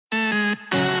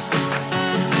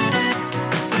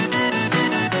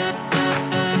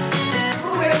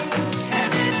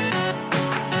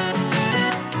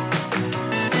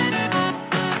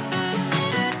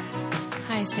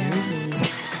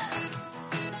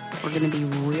We're going to be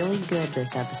really good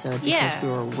this episode because we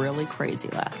were really crazy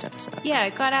last episode. Yeah,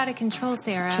 it got out of control,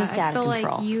 Sarah. Just out of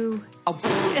control. Like you... Oh,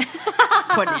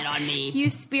 putting it on me. You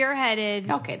spearheaded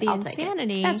the I'll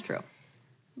insanity. Take it. That's true.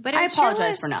 But I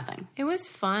apologize for nothing. It was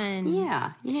fun.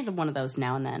 Yeah, you needed one of those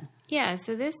now and then. Yeah,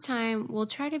 so this time we'll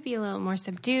try to be a little more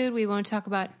subdued. We won't talk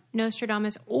about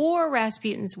Nostradamus or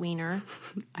Rasputin's wiener.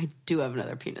 I do have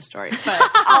another penis story,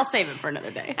 but I'll save it for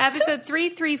another day. Episode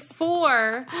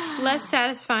 334, less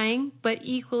satisfying, but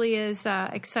equally as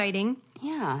exciting.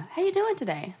 Yeah. How you doing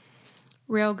today?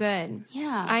 Real good.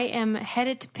 Yeah. I am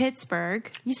headed to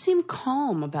Pittsburgh. You seem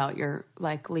calm about your,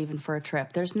 leaving for a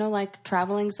trip. There's no,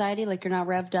 travel anxiety? Like, you're not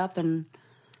revved up and...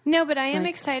 No, but I am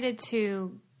excited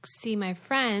to see my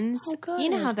friends. Oh, good. You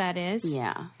know how that is.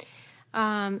 Yeah.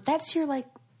 That's your,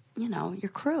 your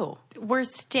crew. We're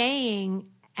staying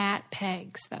at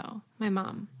Peg's, though. My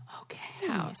mom's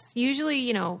house.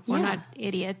 Usually, we're not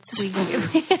idiots.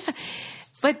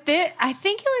 But I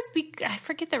think it was... I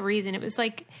forget the reason. It was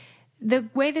the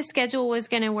way the schedule was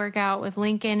going to work out with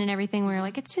Lincoln and everything, we were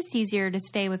like, it's just easier to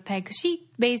stay with Peg because she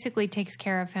basically takes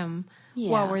care of him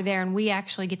while we're there, and we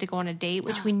actually get to go on a date,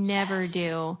 which we never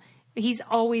do. He's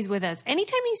always with us.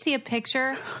 Anytime you see a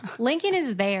picture, Lincoln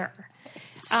is there.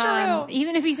 It's true.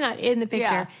 Even if he's not in the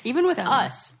picture. Yeah, even with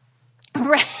us.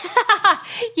 Right.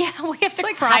 Yeah, we have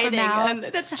to crop him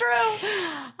out. That's true.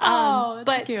 That's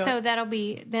but cute. So that'll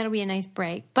be a nice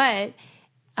break. But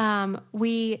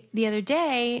we the other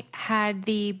day had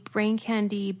the Brain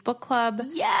Candy Book Club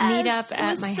meet up at my house. It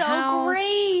was so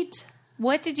great.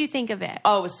 What did you think of it?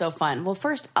 Oh, it was so fun. Well,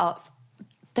 first,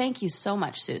 thank you so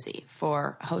much, Susie,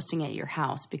 for hosting at your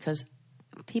house because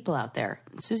people out there,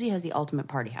 Susie has the ultimate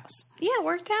party house. Yeah, it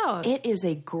worked out. It is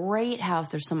a great house.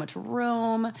 There's so much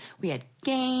room. We had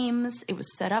games. It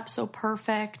was set up so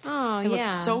perfect. Oh, it looked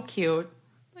so cute.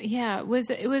 Yeah, it was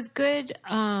good.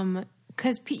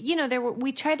 Because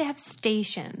we tried to have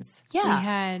stations. Yeah, we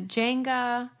had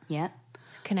Jenga. Yeah.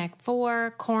 Connect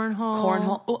Four,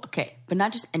 cornhole. Oh, okay, but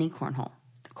not just any cornhole.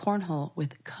 Cornhole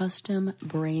with custom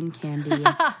Brain Candy,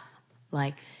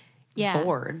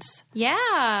 boards. Yeah.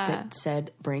 That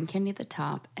said Brain Candy at the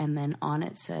top, and then on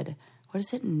it said, what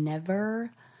is it?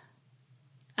 Never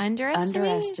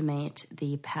underestimate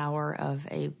the power of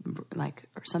a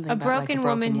broken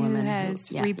woman who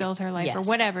has rebuilt her life, or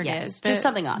whatever it is. Just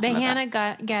something awesome. The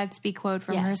Hannah Gadsby quote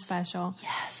from her special.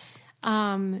 Yes.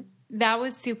 That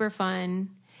was super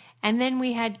fun. And then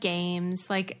we had games,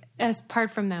 apart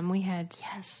from them, we had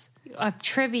a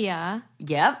trivia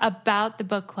about the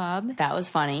book club. That was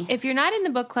funny. If you're not in the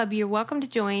book club, you're welcome to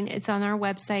join. It's on our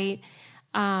website.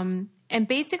 And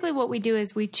basically what we do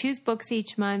is we choose books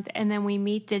each month, and then we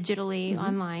meet digitally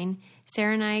online.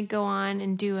 Sarah and I go on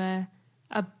and do a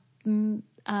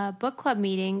book club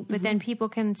meeting, but then people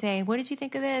can say, what did you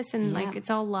think of this? And it's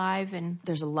all live, and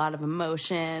there's a lot of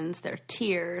emotions, there are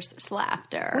tears, there's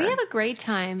laughter. We have a great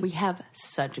time. We have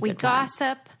such a good time. We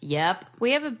gossip. Yep.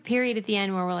 We have a period at the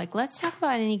end where we're like, let's talk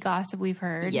about any gossip we've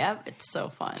heard. Yep. It's so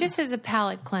fun. Just as a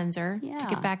palate cleanser to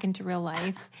get back into real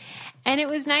life. And it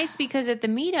was nice because at the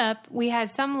meetup, we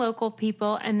had some local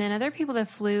people and then other people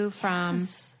that flew from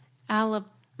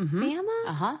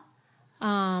Alabama.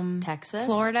 Texas.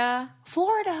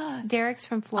 Florida. Derek's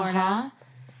from Florida.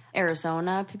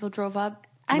 Arizona. People drove up.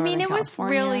 I mean, it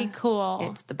California. Was really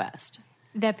cool. It's the best.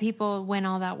 That people went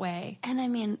all that way. And I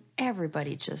mean,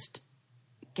 everybody just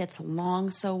gets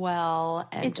along so well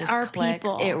and it's just our clicks.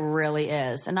 People. It really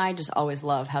is. And I just always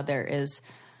love how there is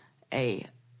the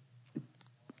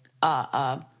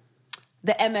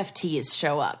MFTs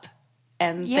show up.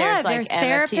 And there's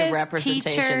MFT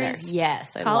representation teachers, there.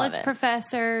 Yes, I college love it.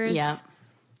 Professors. Yeah.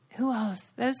 Who else?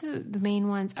 Those are the main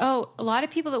ones. Oh, a lot of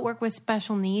people that work with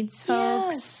special needs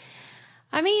folks. Yes.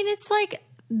 I mean, it's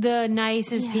the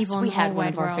nicest people in the whole wide world. We had one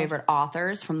of our favorite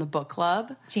authors from the book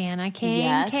club. Jana King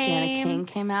Jana King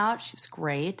came out. She was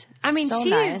great. I mean, so she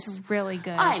nice. is really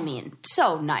good. I mean,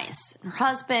 so nice. Her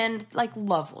husband,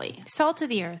 lovely. Salt of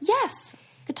the earth. Yes.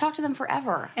 Could talk to them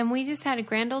forever. And we just had a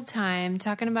grand old time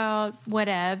talking about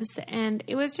whatevs. And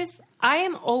it was just, I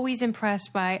am always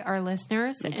impressed by our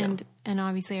listeners and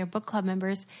obviously our book club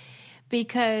members,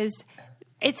 because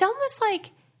it's almost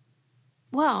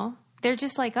they're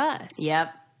just like us.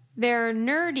 Yep. They're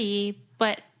nerdy,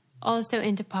 but also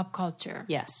into pop culture.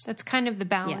 Yes. That's kind of the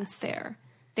balance there.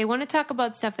 They want to talk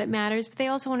about stuff that matters, but they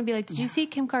also want to be like, did you see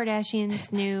Kim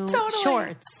Kardashian's new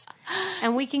shorts?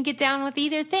 And we can get down with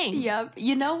either thing. Yep.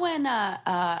 You know when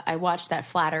I watched that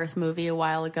Flat Earth movie a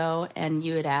while ago and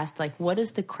you had asked, what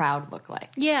does the crowd look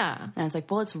like? Yeah. And I was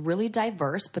like, well, it's really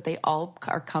diverse, but they all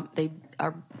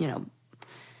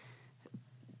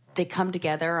they come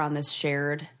together on this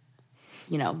shared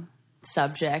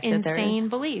subject. Insane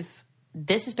belief.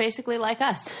 This is basically like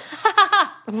us.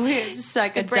 We're just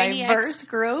like a diverse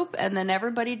group, and then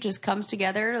everybody just comes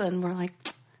together, and we're like,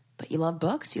 but you love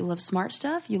books, you love smart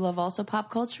stuff, you love also pop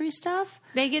culture stuff.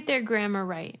 They get their grammar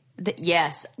right.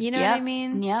 Yes. You know what I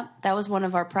mean? Yep. That was one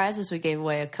of our prizes. We gave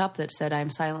away a cup that said, I'm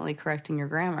silently correcting your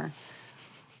grammar.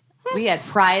 We had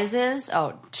prizes.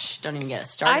 Oh, don't even get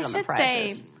us started on the prizes. I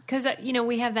should say, because,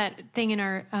 we have that thing in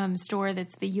our store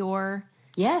that's the your,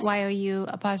 yes.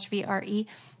 YOU''RE.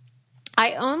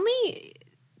 I only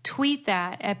tweet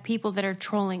that at people that are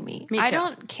trolling me. Me too. I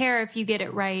don't care if you get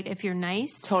it right, if you're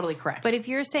nice. Totally correct. But if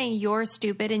you're saying you're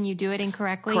stupid and you do it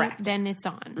incorrectly, then it's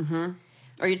on. Mm-hmm.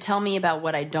 Or you tell me about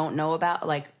what I don't know about,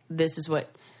 like, this is what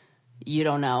you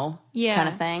don't know kind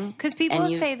of thing. Because people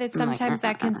say that sometimes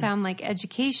that can sound like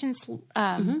education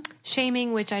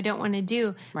shaming, which I don't want to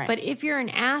do. Right. But if you're an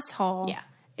asshole,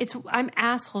 I'm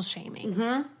asshole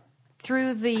shaming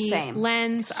through the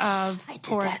lens of... I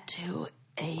did that to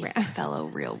a fellow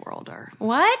real worlder.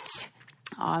 What?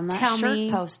 On that shirt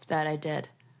post that I did.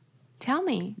 Tell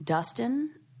me.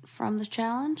 Dustin from the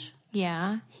challenge.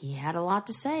 Yeah. He had a lot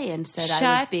to say and said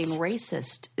I was being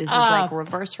racist. This is like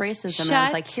reverse racism. And I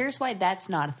was like, here's why that's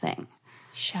not a thing.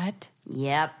 Shut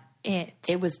Yep.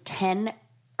 It was 10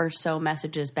 or so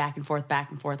messages back and forth.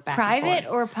 Private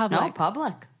or public? No,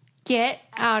 public. Get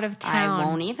out of town. I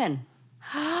won't even.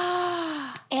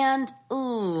 And,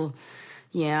 ooh,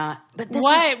 yeah. But this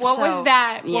what? What was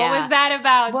that? Yeah. What was that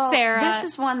about, Sarah? This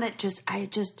is one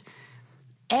that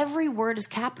every word is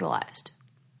capitalized.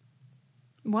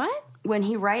 What? When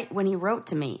he wrote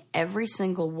to me, every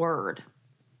single word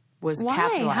was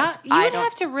capitalized. You would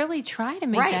have to really try to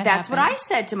make that happen. That's what I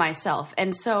said to myself.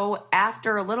 And so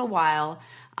after a little while,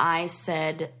 I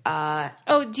said...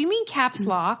 do you mean caps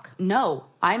lock? No,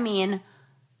 I mean...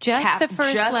 Just the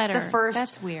first letter. The first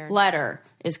That's weird. letter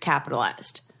is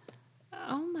capitalized.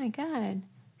 Oh, my God.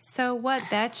 So what?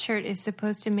 That shirt is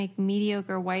supposed to make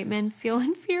mediocre white men feel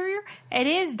inferior? It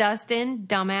is, Dustin,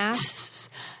 dumbass.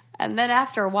 And then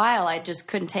after a while, I just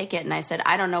couldn't take it. And I said,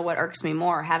 I don't know what irks me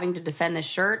more, having to defend this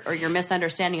shirt or your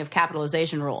misunderstanding of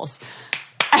capitalization rules.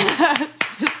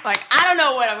 Just like, I don't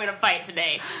know what I'm going to fight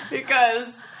today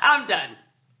because I'm done.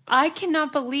 I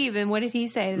cannot believe. And what did he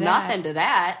say to that? Nothing to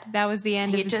that. That was the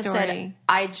end of the story. He just said,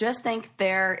 I just think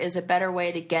there is a better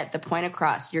way to get the point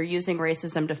across. You're using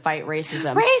racism to fight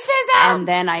racism. Racism! And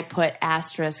then I put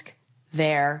asterisk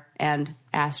there and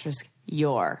asterisk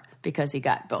your, because he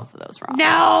got both of those wrong.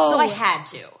 No! So I had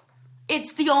to.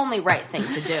 It's the only right thing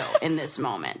to do in this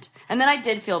moment. And then I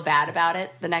did feel bad about it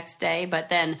the next day, but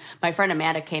then my friend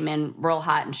Amanda came in real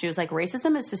hot, and she was like,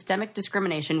 racism is systemic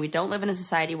discrimination. We don't live in a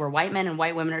society where white men and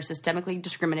white women are systemically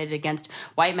discriminated against.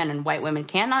 White men and white women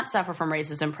cannot suffer from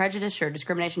racism. Prejudice, sure.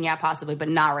 Discrimination, yeah, possibly, but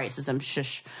not racism.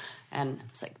 Shush. And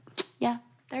it's like, yeah,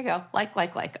 there you go. Like.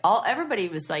 Everybody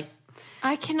was like,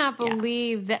 I cannot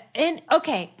believe that. And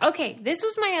okay. This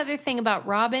was my other thing about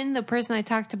Robin, the person I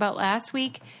talked about last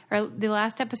week or the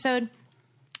last episode,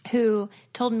 who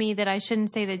told me that I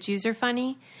shouldn't say that Jews are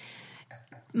funny.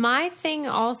 My thing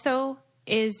also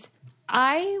is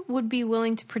I would be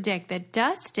willing to predict that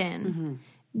Dustin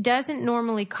doesn't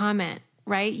normally comment.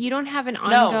 Right? You don't have an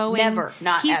ongoing... No, never.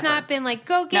 Not He's ever. not been like,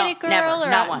 go get it, girl, never. or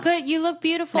Not once. good, you look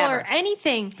beautiful, Never. or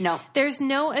anything. No. There's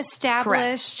no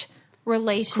established... Correct.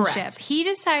 relationship. Correct. He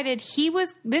decided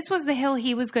this was the hill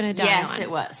he was going to die on. Yes,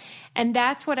 it was. And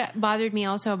that's what bothered me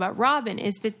also about Robin,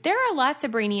 is that there are lots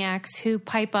of brainiacs who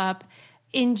pipe up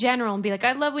in general and be like,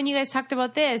 I love when you guys talked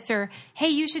about this, or hey,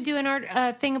 you should do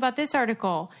an thing about this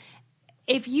article.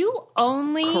 If you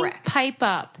only pipe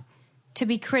up to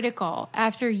be critical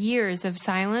after years of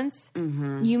silence,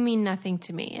 you mean nothing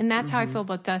to me. And that's how I feel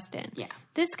about Dustin. Yeah.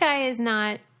 This guy is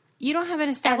not, you don't have an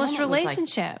established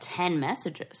relationship. Was like 10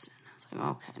 messages.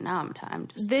 Okay, now I'm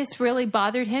just... This really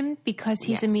bothered him because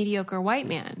he's a mediocre white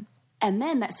man. And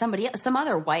then some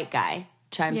other white guy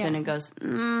chimes in and goes,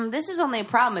 this is only a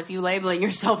problem if you labeling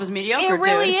yourself as mediocre, It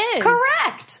really dude. is.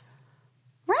 Correct.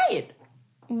 Right.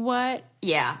 What?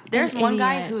 Yeah. There's one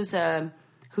guy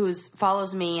who's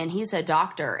follows me, and he's a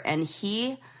doctor, and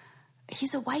he's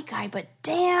a white guy, but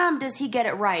damn, does he get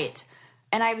it right.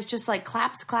 And I was just like,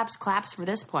 claps for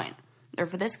this point, or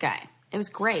for this guy. It was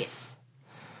great.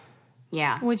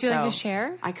 Yeah. Would you like to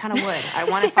share? I kind of would. I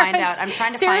want to find out. I'm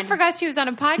trying to Sarah forgot she was on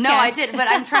a podcast. No, I did, but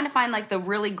I'm trying to find like the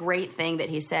really great thing that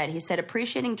he said. He said,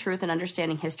 appreciating truth and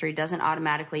understanding history doesn't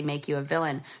automatically make you a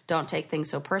villain. Don't take things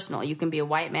so personal. You can be a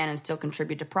white man and still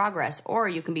contribute to progress, or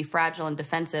you can be fragile and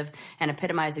defensive and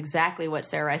epitomize exactly what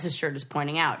Sarah Rice's shirt is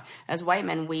pointing out. As white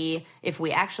men, if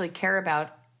we actually care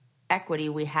about equity,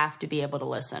 we have to be able to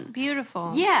listen.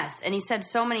 Beautiful. Yes, and he said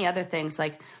so many other things,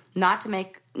 like not to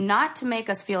make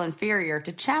us feel inferior,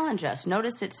 to challenge us.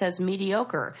 Notice it says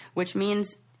mediocre, which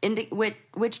means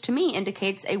which to me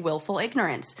indicates a willful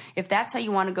ignorance. If that's how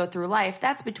you want to go through life,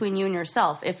 that's between you and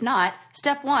yourself. If not,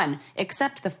 step 1,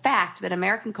 accept the fact that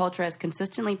American culture has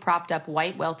consistently propped up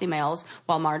white, wealthy males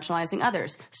while marginalizing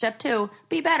others. Step 2,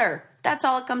 be better. That's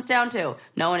all it comes down to.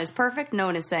 No one is perfect. No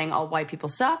one is saying all white people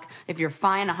suck. If you're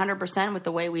fine 100% with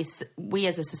the way we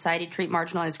as a society treat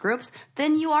marginalized groups,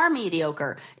 then you are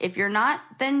mediocre. If you're not,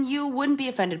 then you wouldn't be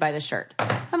offended by the shirt.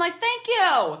 I'm like, thank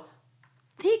you.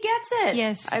 He gets it.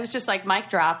 Yes. I was just like,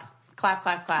 mic drop. Clap,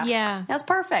 clap, clap. Yeah. That's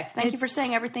perfect. Thank you for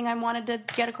saying everything I wanted to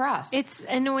get across. It's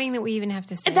annoying that we even have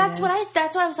to say That's this.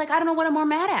 that's why I was like, I don't know what I'm more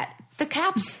mad at. The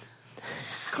caps.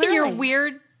 Clearly. Your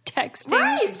weird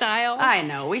texting style. I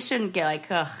know. We shouldn't get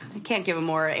like, I can't give him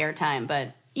more airtime,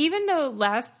 but. Even though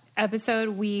last episode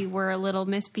we were a little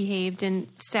misbehaved and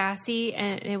sassy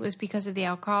and it was because of the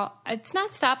alcohol, it's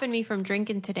not stopping me from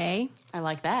drinking today. I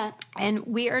like that. And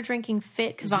we are drinking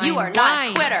Fit Vine you are wine. not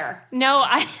a quitter. No,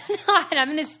 I'm not. I'm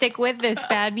going to stick with this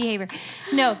bad behavior.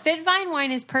 No, Fit Vine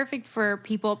wine is perfect for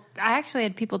people. I actually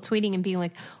had people tweeting and being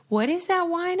like, what is that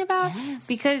wine about? Yes.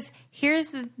 Because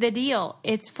here's the deal.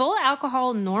 It's full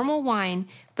alcohol, normal wine,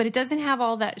 but it doesn't have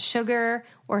all that sugar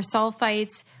or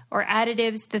sulfites or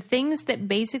additives, the things that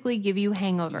basically give you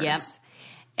hangovers. Yep.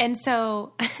 And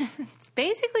so it's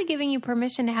basically giving you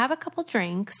permission to have a couple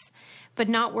drinks, but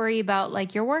not worry about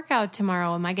like your workout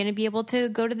tomorrow. Am I going to be able to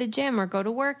go to the gym or go to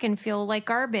work and feel like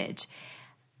garbage?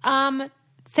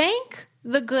 Thank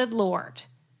the good Lord.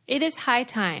 It is high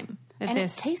time. And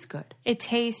it tastes good. It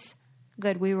tastes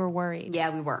good. We were worried.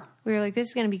 Yeah, we were. We were like, this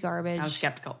is going to be garbage. I was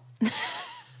skeptical.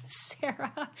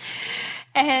 Sarah.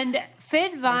 And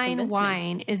Fit Vine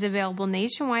wine is available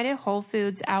nationwide at Whole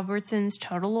Foods, Albertsons,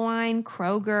 Total Wine,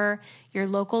 Kroger, your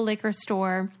local liquor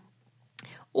store.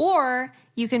 Or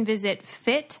you can visit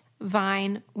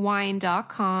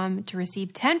fitvinewine.com to receive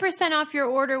 10% off your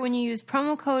order when you use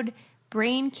promo code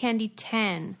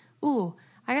BrainCandy10. Ooh,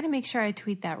 I got to make sure I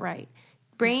tweet that right.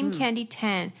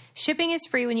 BrainCandy10. Shipping is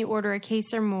free when you order a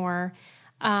case or more.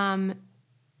 Again,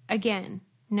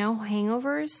 no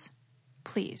hangovers.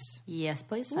 Please. Yes,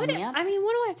 please. What do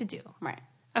I have to do? Right.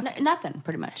 Okay. Nothing,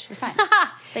 pretty much. You're fine.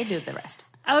 They do the rest.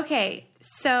 Okay,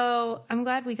 so I'm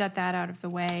glad we got that out of the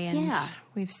way and Yeah.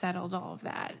 we've settled all of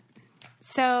that.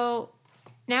 So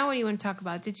now what do you want to talk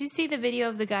about? Did you see the video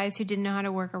of the guys who didn't know how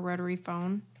to work a rotary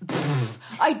phone?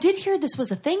 I did hear this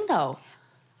was a thing, though.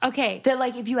 Okay. That,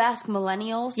 like, if you ask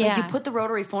millennials, like, Yeah. you put the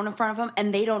rotary phone in front of them,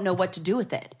 and they don't know what to do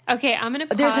with it. Okay, I'm going to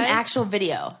pause. There's an actual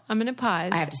video. I'm going to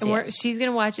pause. I have to see it. She's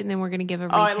going to watch it, and then we're going to give a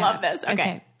recap. Oh, I love this.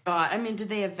 Okay. I mean, did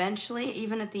they eventually,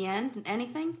 even at the end,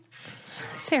 anything?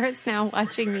 Sarah's now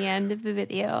watching the end of the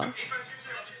video.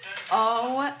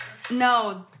 Oh,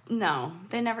 no.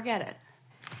 They never get it.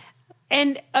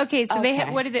 And, okay, so they Okay.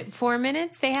 had, what is it, 4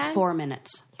 minutes they had? 4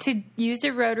 minutes. To use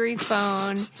a rotary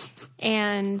phone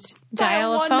and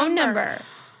dial a one phone number. number.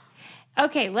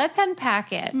 Okay, let's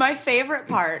unpack it. My favorite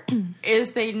part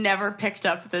is they never picked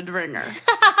up the ringer.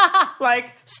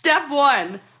 Like, step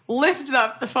 1, lift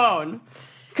up the phone.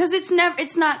 Because it's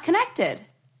not connected.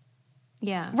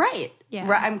 Yeah. Right. Yeah.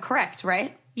 Right, I'm correct,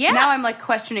 right? Yeah. Now I'm, like,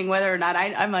 questioning whether or not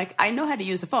I'm like, I know how to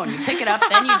use a phone. You pick it up,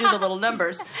 then you do the little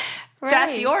numbers. Right.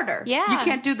 That's the order. Yeah. You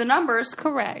can't do the numbers.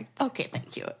 Correct. Okay,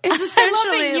 thank you. It's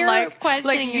essentially you're like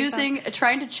questioning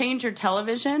trying to change your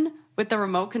television with the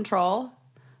remote control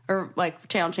or like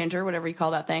channel changer, whatever you call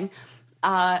that thing,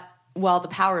 while the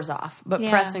power's off, but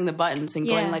Yeah. pressing the buttons and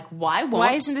going like, why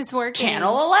isn't this working?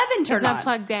 Channel 11 turn It's not on?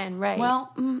 plugged in, right.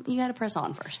 Well, you got to press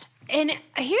on first. And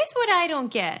here's what I don't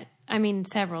get. I mean,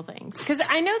 several things. Because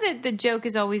I know that the joke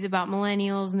is always about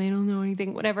millennials and they don't know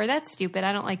anything, whatever. That's stupid.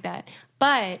 I don't like that.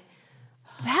 But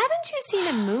haven't you seen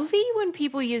a movie when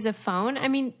people use a phone? I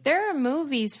mean, there are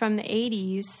movies from the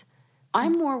 80s.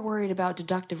 I'm more worried about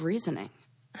deductive reasoning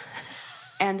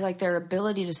and like their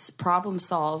ability to problem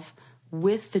solve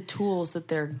with the tools that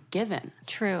they're given.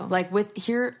 True. Like with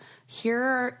here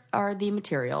are the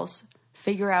materials.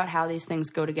 Figure out how these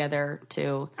things go together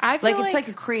to I feel it's like like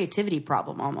a creativity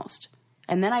problem almost.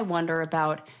 And then I wonder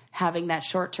about having that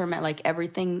short term like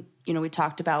everything, you know, we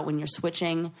talked about when you're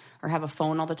switching or have a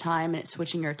phone all the time and it's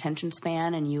switching your attention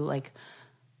span and you like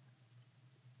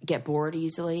get bored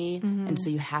easily and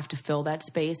so you have to fill that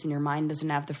space and your mind doesn't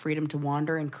have the freedom to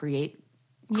wander and create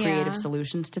creative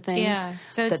solutions to things. Yeah.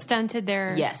 So it's stunted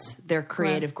their... Yes, their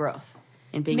creative growth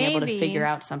in being able to figure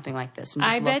out something like this. And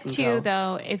just I look bet and you, go,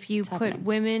 though, if you put happening?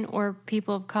 women or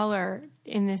people of color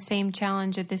in the same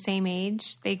challenge at the same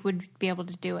age, they would be able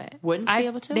to do it. Wouldn't be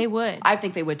able to? They would. I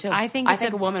think they would too. I think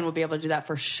a woman would be able to do that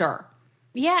for sure.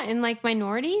 Yeah, in like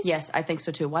minorities? Yes, I think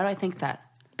so too. Why do I think that?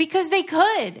 Because they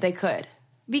could. They could.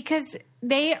 Because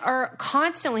they are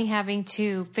constantly having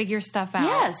to figure stuff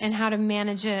out and how to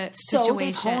manage a situation. So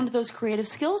they've honed those creative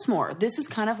skills more. This is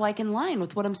kind of like in line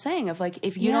with what I'm saying of like,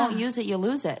 if you don't use it, you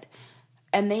lose it.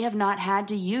 And they have not had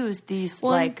to use these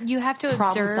you have to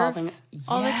problem observe solving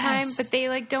all the time, but they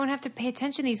like don't have to pay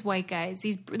attention to these white guys.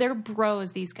 They're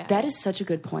bros, these guys. That is such a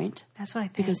good point. That's what I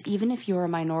think. Because even if you're a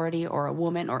minority or a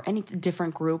woman or any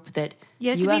different group that you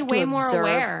have to be way more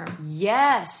aware.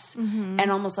 Yes. Mm-hmm. And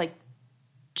almost like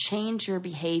change your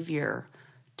behavior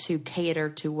to cater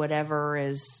to whatever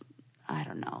is, I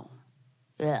don't know.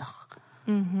 Ugh.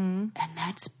 Mm-hmm.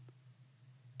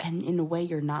 And in a way,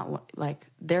 you're not like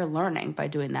they're learning by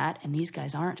doing that, and these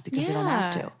guys aren't because they don't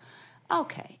have to.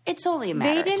 Okay, it's only a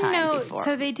matter of time before.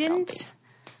 So they didn't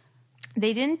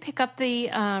pick up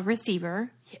the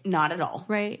receiver, not at all,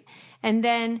 right? And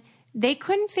then they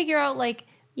couldn't figure out like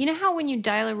you know how when you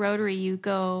dial a rotary, you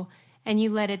go and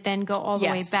you let it then go all the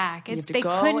way back. You have to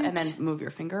go and then move your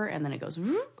finger, and then it goes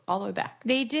all the way back.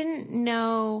 They didn't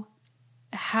know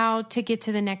how to get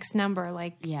to the next number,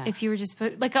 like if you were just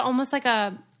like almost like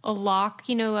a lock,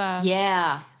 you know.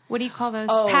 What do you call those?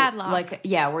 Padlock. Like,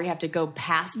 where you have to go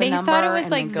past the They number thought it was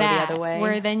and like then go that, the other way.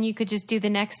 where then you could just do the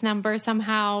next number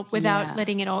somehow without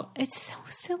letting it all. It's so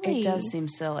silly. It does seem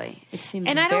silly. It seems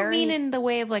and I don't mean in the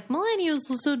way of like millennials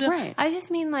will so do. Right. I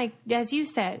just mean like, as you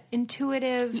said,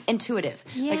 intuitive.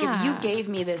 Yeah. Like if you gave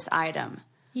me this item.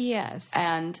 Yes.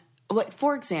 And like,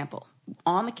 for example,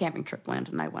 on the camping trip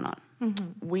Landon and I went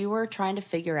on, we were trying to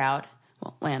figure out,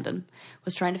 Landon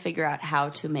was trying to figure out how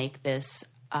to make this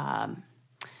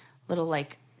little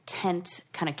like tent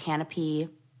kind of canopy,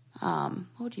 what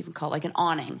would you even call it? Like an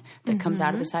awning that comes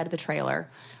out of the side of the trailer.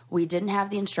 We didn't have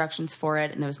the instructions for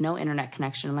it, and there was no internet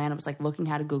connection. And Landon was like looking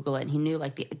how to Google it, and he knew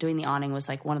like doing the awning was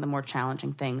like one of the more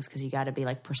challenging things because you got to be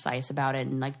like precise about it,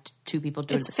 and like two people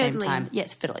doing it at the same time. Yeah,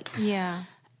 it's fiddly. Yeah.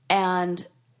 And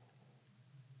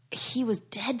he was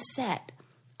dead set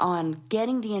on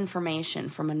getting the information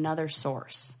from another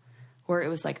source. Where it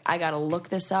was like, I got to look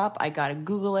this up. I got to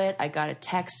Google it. I got to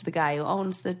text the guy who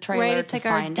owns the trailer right, it's to like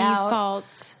find our out.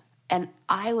 Default. And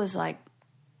I was like,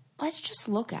 let's just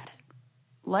look at it.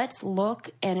 Let's look.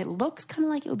 And it looks kind of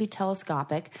like it would be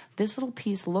telescopic. This little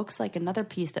piece looks like another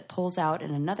piece that pulls out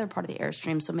in another part of the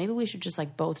airstream. So maybe we should just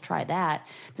like both try that.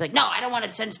 Be like, no, I don't want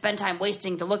to spend time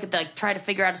wasting to look at try to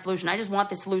figure out a solution. I just want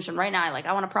the solution right now. Like,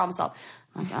 I want to problem solve.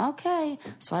 I'm like, okay.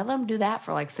 So I let him do that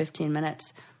for like 15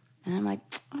 minutes. And I'm like,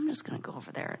 I'm just going to go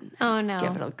over there and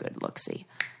give it a good look-see.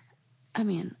 I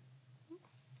mean...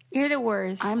 You're the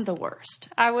worst. I'm the worst.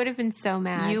 I would have been so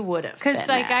mad. You would have been Because,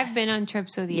 like, mad. I've been on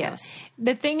trips with you. Yes.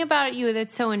 The thing about you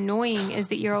that's so annoying is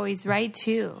that you're always right,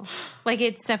 too. Like,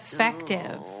 it's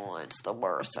effective. Oh, it's the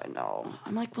worst, I know.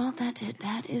 I'm like, well,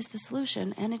 that is the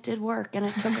solution. And it did work. And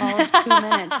it took all of 2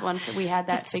 minutes once we had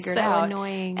that figured out. So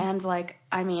annoying. And, like,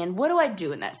 I mean, what do I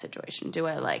do in that situation? Do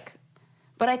I, like...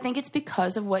 But I think it's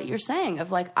because of what you're saying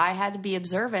of like I had to be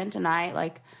observant and I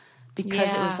like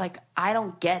because it was like I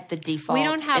don't get the default we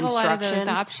don't have instructions a lot of those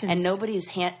options and nobody's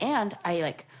and I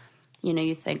like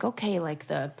you think okay like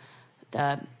the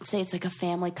say it's like a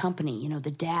family company the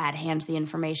dad hands the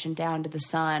information down to the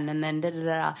son and then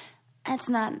that's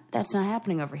not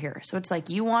happening over here. So it's like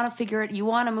you want to figure it, you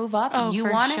want to move up, you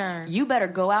want it, you better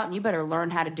go out and you better learn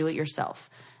how to do it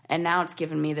yourself. And now it's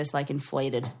given me this like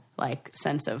inflated like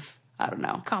sense of I don't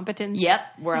know. Competence. Yep.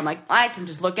 Where I'm like, I can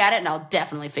just look at it and I'll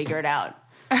definitely figure it out.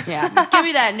 Yeah. Give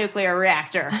me that nuclear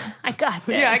reactor. I got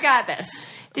this. Yeah, I got this.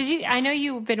 I know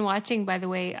you've been watching, by the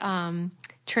way,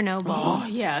 Chernobyl. Oh,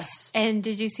 yes. And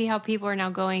did you see how people are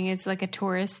now going as like a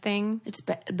tourist thing?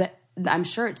 I'm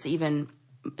sure it's even,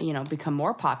 become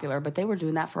more popular, but they were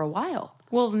doing that for a while.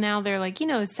 Well, now they're like,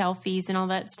 selfies and all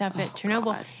that stuff at Chernobyl.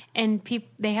 God. And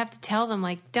they have to tell them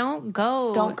like, don't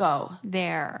go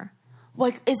there.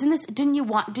 Like,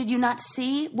 did you not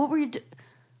see? What were you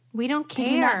We don't care.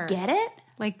 Did you not get it?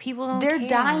 Like, people don't care. They're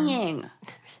dying.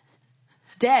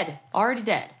 Dead. Already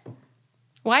dead.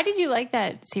 Why did you like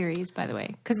that series, by the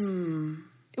way? Because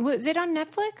was it on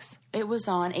Netflix? It was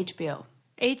on HBO.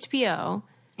 HBO.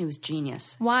 It was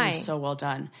genius. Why? It was so well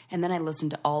done. And then I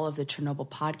listened to all of the Chernobyl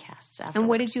podcasts afterwards. And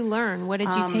what did you learn? What did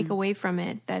you take away from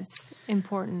it that's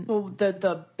important? Well,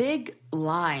 the big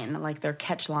line, like their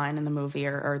catch line in the movie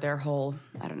or their whole,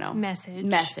 I don't know.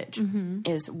 Message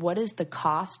is what is the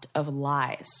cost of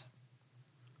lies?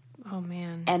 Oh,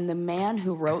 man. And the man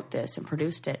who wrote this and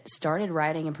produced it started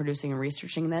writing and producing and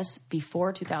researching this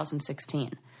before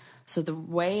 2016. So the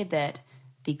way that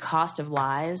the cost of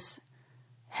lies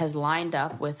has lined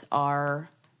up with our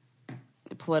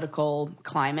political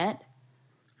climate,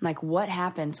 like what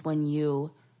happens when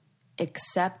you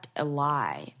accept a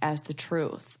lie as the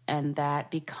truth and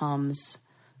that becomes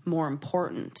more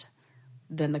important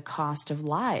than the cost of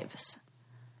lives?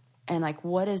 And like,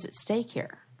 what is at stake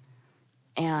here?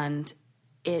 And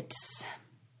it's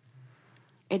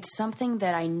something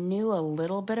that I knew a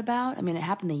little bit about. I mean, it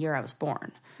happened the year I was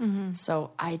born. Mm-hmm.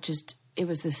 So it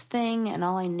was this thing, and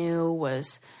all I knew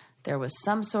was there was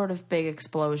some sort of big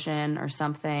explosion or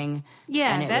something.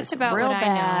 Yeah, and it that's was about real what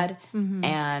bad. I know. Mm-hmm.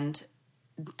 And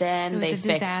then they fixed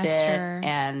disaster. it,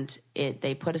 and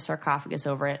they put a sarcophagus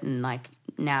over it, and like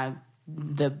now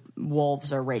the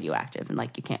wolves are radioactive, and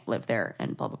like you can't live there,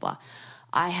 and blah blah blah.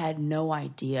 I had no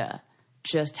idea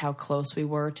just how close we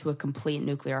were to a complete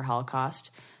nuclear holocaust,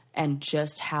 and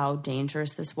just how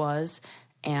dangerous this was,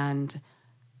 and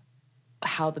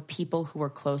how the people who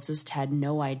were closest had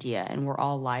no idea and were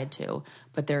all lied to.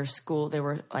 But they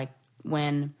were like,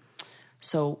 when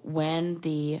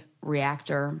the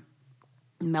reactor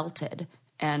melted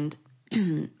and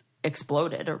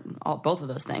exploded, or both of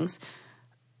those things,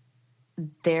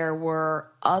 there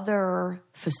were other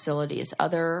facilities,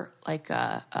 other like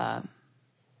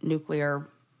nuclear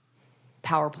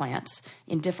power plants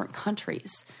in different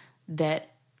countries that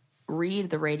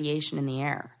read the radiation in the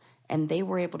air. And they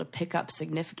were able to pick up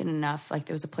significant enough. Like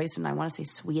there was a place in, I want to say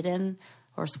Sweden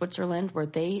or Switzerland, where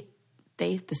the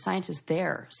scientists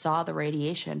there saw the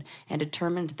radiation and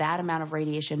determined that amount of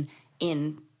radiation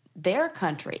in their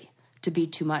country to be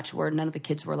too much, where none of the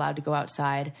kids were allowed to go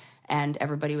outside and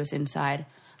everybody was inside.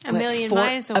 A million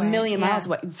miles away. A million miles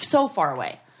away. So far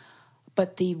away.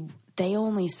 But they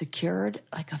only secured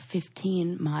like a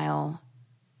 15-mile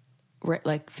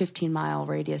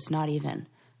radius, not even,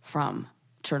 from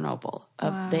Chernobyl.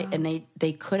 Wow.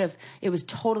 They could have, it was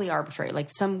totally arbitrary.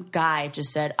 Like some guy just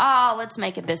said, oh, let's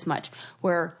make it this much,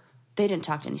 where they didn't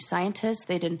talk to any scientists.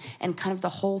 They didn't, and kind of the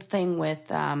whole thing with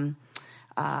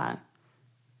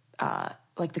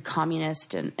like the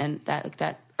communist and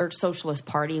that or socialist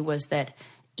party was that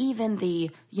even the,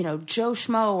 Joe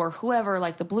Schmo or whoever,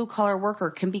 like the blue collar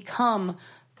worker, can become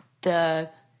the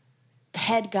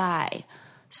head guy.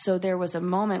 So there was a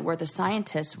moment where the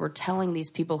scientists were telling these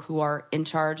people who are in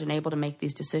charge and able to make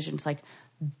these decisions, like,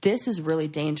 this is really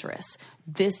dangerous.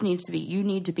 You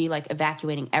need to be like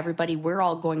evacuating everybody. We're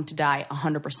all going to die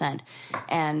 100%.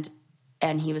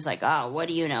 And he was like, oh, what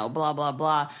do you know? Blah, blah,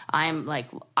 blah. I'm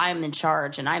in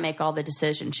charge and I make all the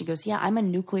decisions. She goes, yeah, I'm a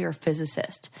nuclear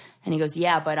physicist. And he goes,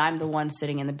 yeah, but I'm the one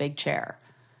sitting in the big chair.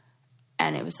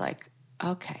 And it was like,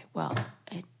 okay, well,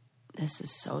 this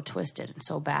is so twisted and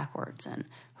so backwards, and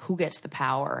who gets the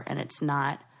power? And it's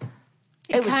not.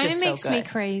 It was just so good. It kind of makes me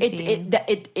crazy.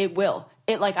 It will.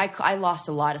 I lost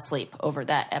a lot of sleep over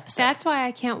that episode. That's why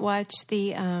I can't watch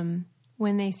the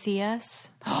When They See Us.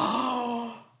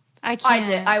 I can't. I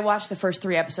did. I watched the first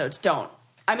 3 episodes. Don't.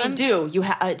 I mean,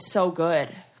 it's so good.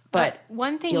 But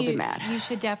one thing you'll be mad. You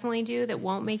should definitely do that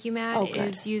won't make you mad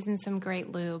is using some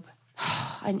great lube.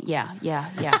 Yeah.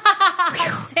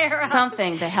 Sarah.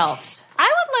 Something that helps. I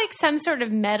would like some sort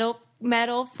of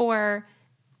medal for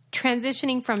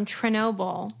transitioning from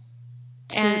Chernobyl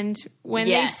and When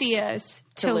They See Us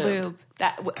to lube.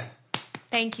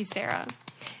 Thank you, Sarah.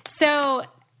 So,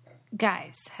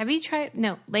 guys, have you tried?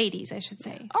 No, ladies, I should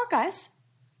say. Or guys.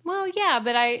 Well, yeah,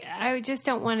 but I just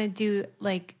don't want to do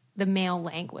like the male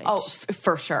language. Oh,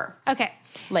 for sure. Okay.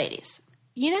 Ladies.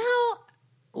 You know how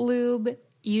lube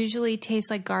usually tastes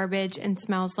like garbage and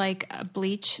smells like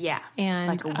bleach? Yeah. And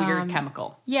like a weird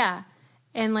chemical. Yeah.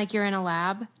 And like you're in a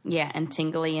lab? Yeah, and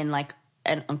tingly and like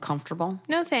uncomfortable.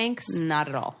 No thanks. Not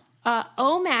at all.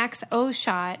 Omax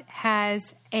O-Shot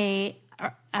has a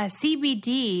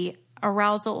CBD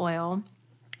arousal oil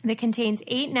that contains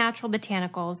 8 natural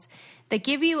botanicals that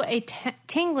give you a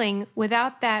tingling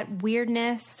without that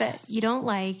weirdness that you don't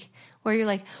like, where you're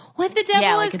like, what the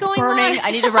devil is going burning. on?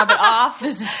 I need to rub it off.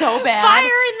 This is so bad. Fire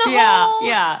in the hole.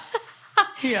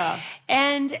 Yeah.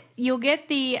 And you'll get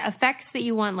the effects that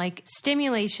you want, like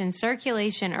stimulation,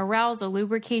 circulation, arousal,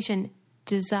 lubrication,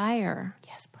 desire.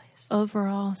 Yes, please.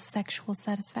 Overall sexual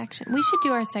satisfaction. We should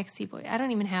do our sexy boy. I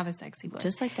don't even have a sexy boy.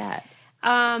 Just like that.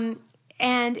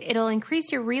 And it'll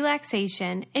increase your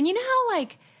relaxation. And you know how,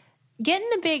 like, getting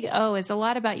the big O is a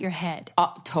lot about your head.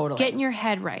 Totally. Getting your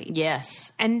head right.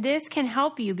 Yes. And this can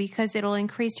help you because it'll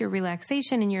increase your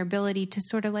relaxation and your ability to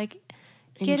sort of, like,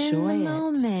 get in the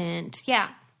moment. Yeah.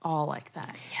 It's all like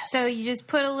that. Yes. So you just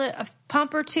put a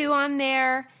pump or 2 on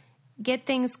there, get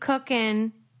things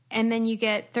cooking, and then you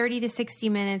get 30 to 60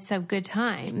 minutes of good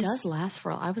times. It does last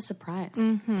for I was surprised.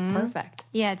 It's perfect.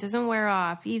 Yeah, it doesn't wear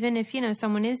off. Even if,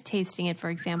 someone is tasting it, for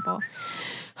example.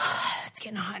 It's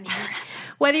getting hot in here.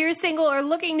 Whether you're single or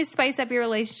looking to spice up your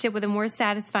relationship with a more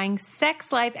satisfying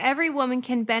sex life, every woman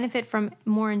can benefit from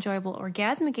more enjoyable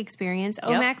orgasmic experience.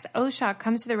 Omax O-Shock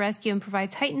comes to the rescue and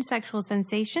provides heightened sexual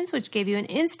sensations, which give you an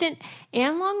instant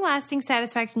and long-lasting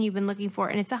satisfaction you've been looking for.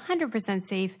 And it's 100%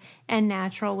 safe and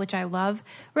natural, which I love.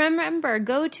 Remember,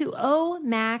 go to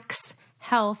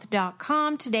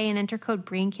omaxhealth.com today and enter code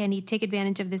BRAINCANDY. Take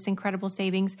advantage of this incredible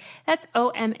savings. That's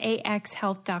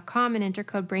omaxhealth.com and enter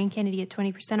code BRAINCANDY to get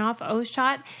 20% off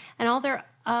O-Shot and all their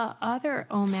other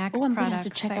Omax products. I'm going to have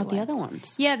to check out the other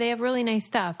ones. Yeah, they have really nice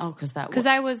stuff. Oh, because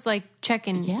I was like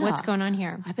checking what's going on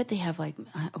here. I bet they have like,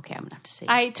 okay, I'm going to have to see.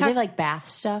 Do they have like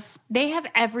bath stuff? They have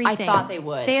everything. I thought they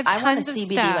would. They have tons I want a of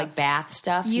CBD stuff. like bath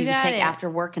stuff you take after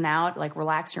working out, like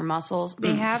relax your muscles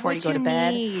before you go to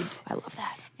bed. I love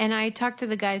that. And I talked to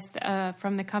the guys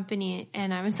from the company,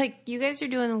 and I was like, you guys are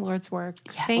doing the Lord's work.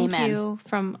 Yeah, Thank amen. you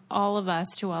from all of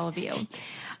us to all of you.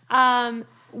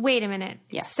 Wait a minute.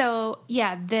 Yes. So,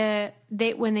 yeah,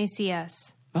 when they see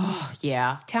us. Oh,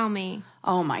 yeah. Tell me.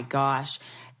 Oh, my gosh.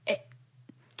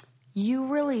 You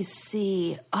really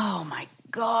see, oh, my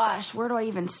gosh, where do I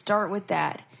even start with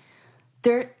that?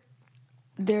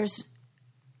 There's,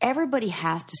 everybody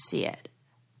has to see it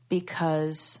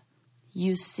because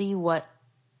you see what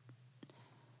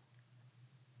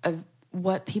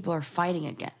people are fighting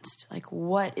against, like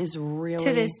what is really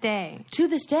to this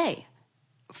day,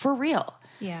 for real.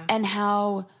 Yeah. And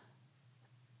how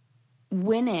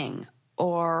winning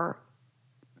or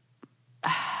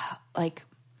like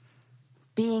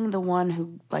being the one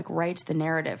who like writes the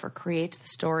narrative or creates the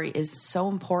story is so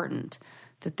important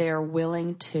that they're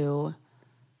willing to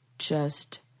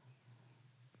just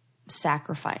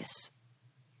sacrifice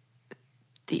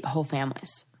the whole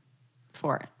families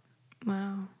for it.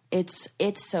 Wow. It's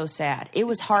so sad. It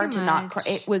was hard to not cry.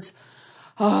 It was,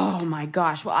 oh my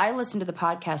gosh. Well, I listen to the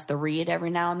podcast, The Read, every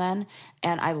now and then,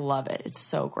 and I love it. It's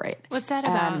so great. What's that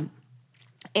about?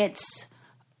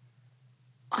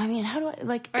 How do I,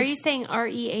 like... Are you saying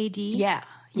READ? Yeah.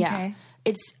 Okay.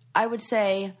 I would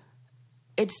say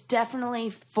it's definitely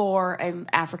for an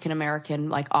African-American,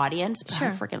 like, audience. But Sure.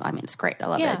 it's great. I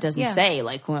love it. It doesn't say,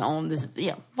 like, this,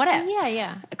 whatever.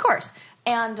 Yeah. Of course.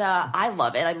 And I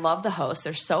love it. I love the hosts.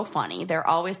 They're so funny. They're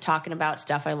always talking about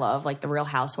stuff I love, like the Real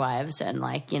Housewives and,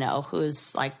 like,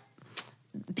 who's, like,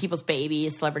 people's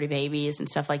babies, celebrity babies and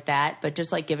stuff like that. But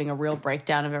just, like, giving a real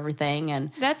breakdown of everything.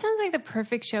 And that sounds like the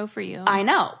perfect show for you. I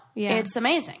know. Yeah. It's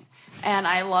amazing. And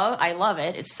I love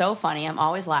it. It's so funny. I'm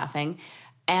always laughing.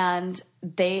 And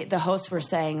the hosts were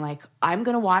saying, like, I'm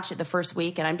going to watch it the first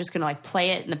week and I'm just going to, like,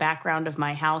 play it in the background of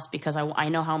my house because I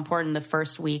know how important the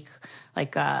first week,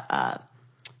 like,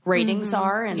 ratings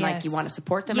are and like you want to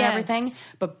support them and everything.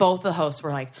 But both the hosts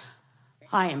were like,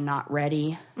 I am not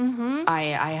ready. Mm-hmm.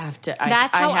 I have to.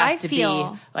 That's how I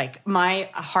feel. Be like my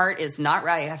heart is not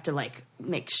right. I have to like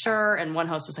make sure. And one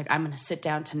host was like, I'm going to sit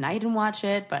down tonight and watch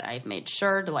it, but I've made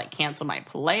sure to like cancel my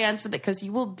plans for that because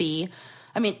you will be.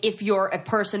 I mean, if you're a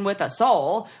person with a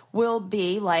soul, will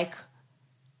be like.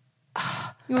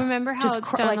 You remember how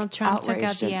Donald Trump took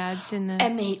out the ads in the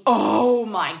and they oh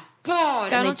my God,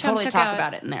 Donald and they Trump totally talk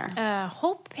about it in there.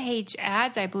 Whole page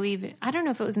ads, I believe. I don't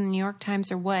know if it was in the New York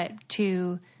Times or what,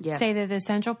 to say that the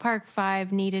Central Park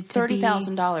Five needed to be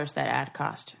 $30,000 that ad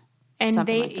cost. And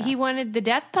he wanted the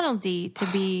death penalty to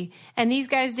be, and these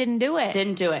guys didn't do it.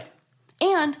 Didn't do it.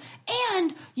 And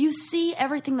you see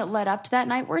everything that led up to that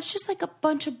night where it's just like a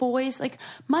bunch of boys, like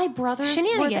my brothers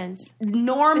shenanigans. were the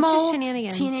normal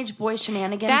shenanigans. teenage boy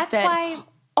shenanigans. That's why...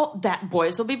 Oh, that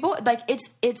boys will be boys. Like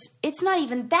it's not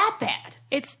even that bad.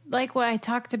 It's like what I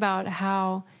talked about,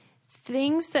 how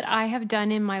things that I have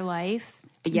done in my life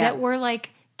that were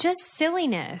like just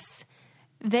silliness,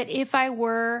 that if I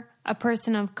were a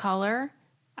person of color,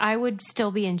 I would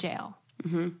still be in jail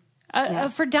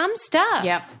for dumb stuff.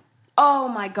 Yep. Oh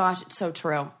my gosh, it's so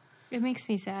true. It makes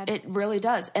me sad. It really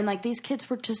does. And like these kids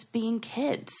were just being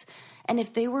kids. And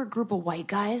if they were a group of white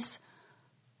guys,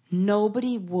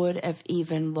 nobody would have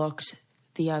even looked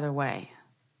the other way.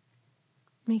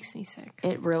 Makes me sick.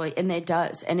 It really, and it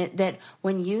does. And that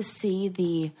when you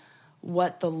see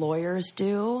what the lawyers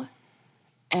do,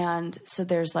 and so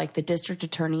there's like the district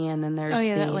attorney, and then there's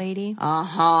that lady.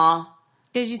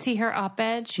 Did you see her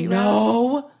op-ed she wrote?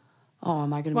 No. Oh,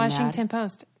 am I going to be mad? Washington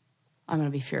Post. I'm going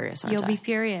to be furious, aren't I? You'll be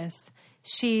furious.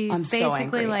 She's I'm basically so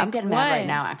angry. like, I'm getting mad right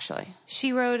now, actually.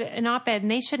 She wrote an op-ed,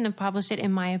 and they shouldn't have published it,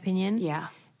 in my opinion. Yeah.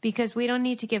 Because we don't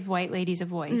need to give white ladies a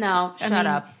voice. No, shut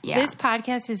up. Yeah. This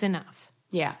podcast is enough.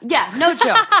 Yeah. Yeah, no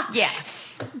joke. Yeah.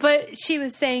 But she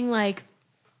was saying, like,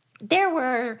 they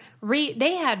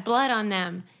had blood on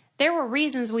them. There were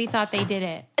reasons we thought they did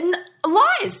it.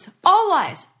 Lies. All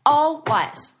lies. All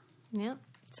lies. Yep.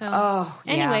 So,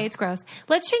 anyway, it's gross.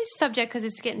 Let's change the subject because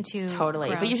it's getting too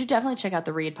gross. But you should definitely check out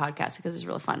the Read podcast because it's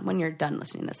really fun when you're done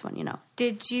listening to this one,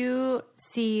 Did you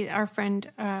see our friend,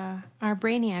 our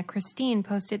Brainiac, Christine,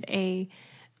 posted a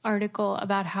article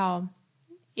about how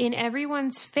in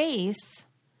everyone's face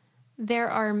there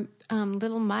are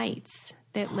little mites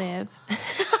that live.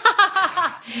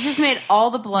 You just made all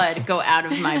the blood go out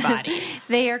of my body.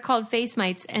 They are called face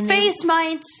mites. And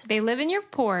mites. They live in your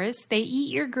pores. They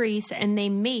eat your grease, and they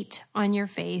mate on your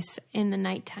face in the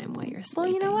nighttime while you're sleeping.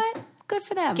 Well, you know what? Good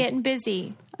for them. Getting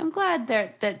busy. I'm glad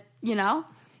that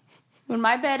when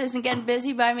my bed isn't getting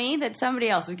busy by me, that somebody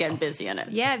else is getting busy in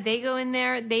it. Yeah, they go in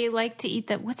there. They like to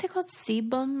eat what's it called?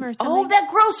 Sebum or something? Oh, that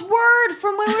gross word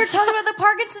from when we were talking about the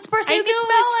Parkinson's person who can smell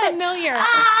it. It's familiar.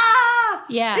 Ah!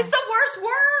 Yeah. It's the worst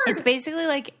word. It's basically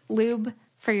like lube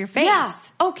for your face. Yeah.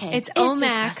 Okay. It's Omax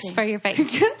disgusting. For your face.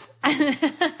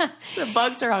 The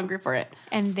bugs are hungry for it.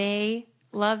 And they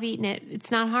love eating it.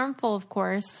 It's not harmful, of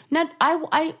course. Now,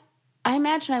 I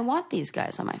imagine I want these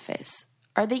guys on my face.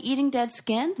 Are they eating dead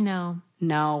skin? No,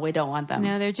 we don't want them.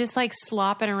 No, they're just like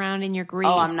slopping around in your grease.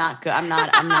 Oh, I'm not good. I'm not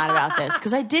about this.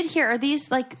 Because I did hear, are these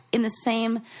the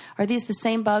same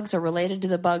bugs or related to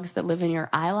the bugs that live in your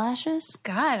eyelashes?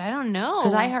 God, I don't know.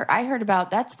 Because I heard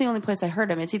about, that's the only place I heard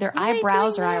them. It's either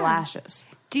eyebrows or eyelashes.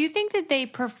 Do you think that they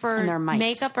prefer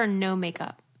makeup or no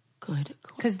makeup? Good.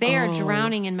 Because they are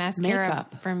drowning in mascara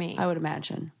makeup, for me. I would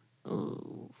imagine.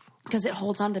 Because it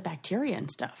holds on to bacteria and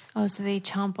stuff. Oh, so they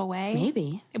chomp away?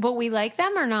 Maybe. But we like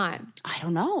them or not? I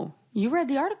don't know. You read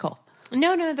the article.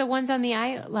 No, the ones on the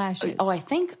eyelashes. Oh, I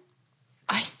think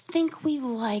we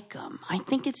like them. I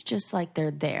think it's just like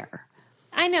they're there.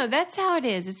 I know. That's how it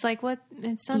is. It's like,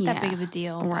 it's not that big of a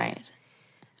deal. Right.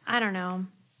 I don't know.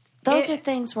 Those are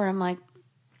things where I'm like,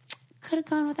 could have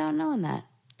gone without knowing that.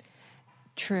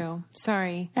 True.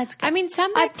 Sorry. That's good. I mean,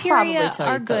 some bacteria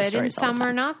are good and some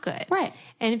are not good. Right.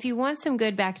 And if you want some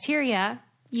good bacteria,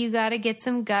 you got to get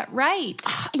some gut right.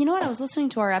 You know what? I was listening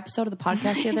to our episode of the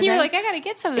podcast the other day. You're like, I got to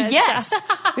get some of that Yes.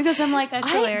 stuff. Because I'm like,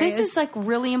 hilarious. This is like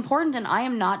really important and I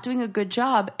am not doing a good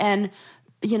job. And,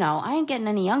 I ain't getting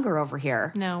any younger over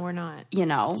here. No, we're not.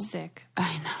 Sick.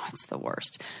 I know. It's the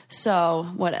worst.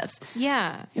 So, whatevs.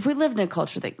 Yeah. If we lived in a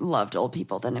culture that loved old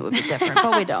people, then it would be different.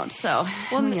 But we don't. So,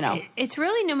 It's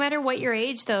really no matter what your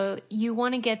age, though, you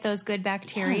want to get those good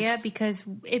bacteria because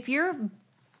if your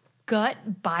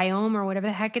gut biome or whatever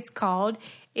the heck it's called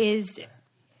is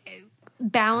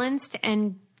balanced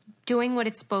and doing what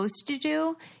it's supposed to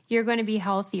do, you're going to be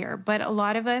healthier. But a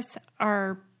lot of us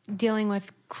are dealing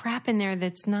with crap in there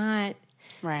that's not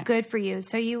good for you.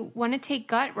 So you want to take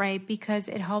gut right because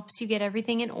it helps you get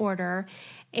everything in order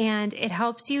and it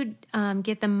helps you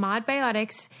get the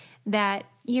modbiotics that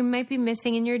you might be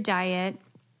missing in your diet.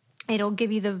 It'll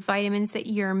give you the vitamins that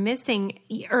you're missing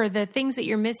or the things that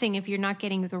you're missing if you're not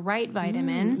getting the right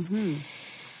vitamins. Mm-hmm.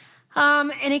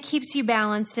 And it keeps you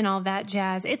balanced and all that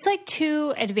jazz. It's like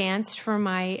too advanced for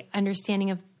my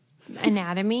understanding of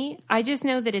anatomy. I just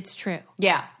know that it's true.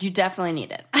 Yeah, you definitely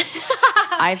need it.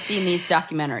 I've seen these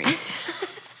documentaries.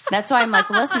 That's why I'm like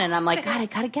listening. I'm like, God, I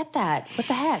gotta get that. What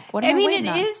the heck? What am I waiting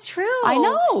on? It is true. I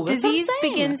know. Disease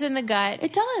begins in the gut.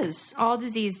 It does. All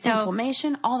disease. So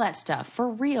inflammation, all that stuff. For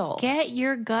real. Get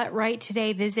your gut right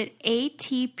today. Visit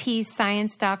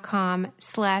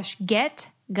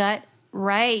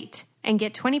atpscience.com/getgutright and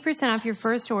get 20% off your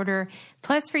first order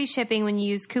plus free shipping when you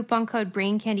use coupon code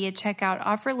BRAINCANDY at checkout.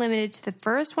 Offer limited to the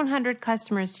first 100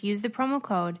 customers to use the promo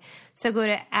code. So go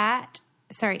to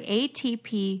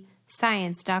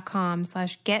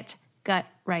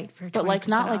atpscience.com/getgutright for 20% But like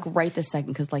not off. like right this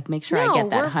second because like make sure I get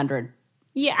that 100.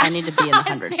 Yeah. I need to be in the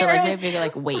 100. So like maybe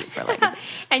like wait for like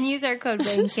and use our code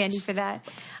BRAINCANDY for that.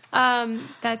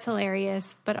 That's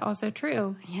hilarious, but also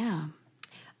true. Yeah.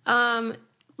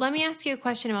 Let me ask you a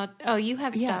question about. Oh, you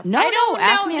have stuff. No,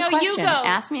 ask me a question. You go.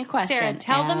 Ask me a question.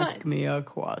 Sarah, ask me a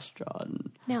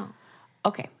question. No.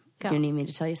 Okay. Go. Do you need me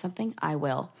to tell you something? I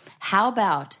will. How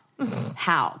about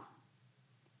how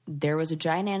there was a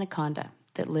giant anaconda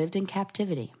that lived in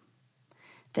captivity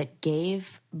that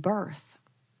gave birth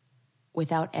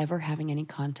without ever having any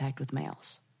contact with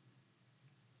males?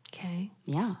 Okay.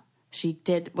 Yeah. She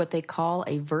did what they call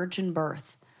a virgin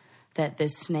birth. That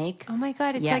this snake... Oh my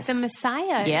God, it's like the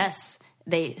Messiah. Yes.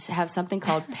 They have something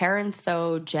called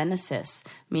parentogenesis,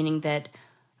 meaning that...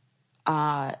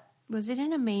 was it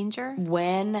in a manger?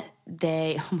 When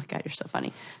they... Oh my God, you're so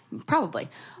funny. Probably.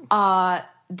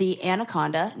 the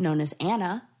anaconda, known as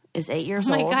Anna, is 8 years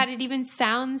old. Oh my God, it even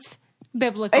sounds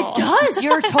biblical. It does.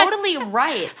 You're totally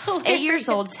right. 8 years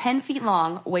old, 10 feet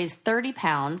long, weighs 30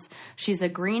 pounds. She's a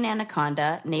green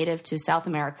anaconda native to South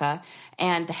America,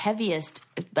 and the heaviest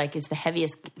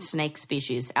snake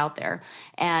species out there.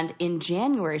 And in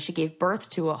January, she gave birth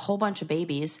to a whole bunch of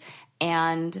babies,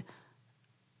 and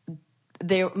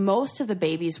most of the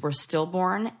babies were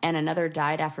stillborn, and another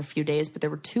died after a few days, but there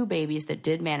were 2 babies that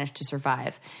did manage to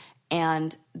survive.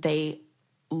 And they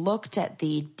looked at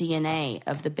the DNA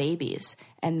of the babies,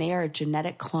 and they are a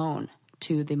genetic clone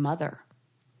to the mother.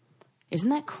 Isn't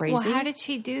that crazy? Well, how did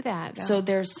she do that, though? So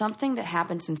there's something that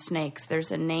happens in snakes.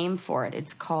 There's a name for it.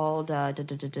 It's called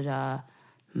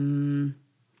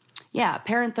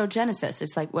parenthogenesis.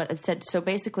 It's like what it said. So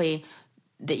basically,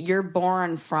 that you're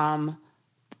born from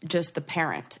just the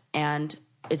parent, and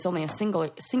it's only a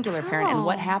singular parent. And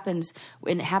what happens?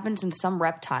 It happens in some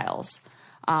reptiles.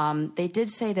 They did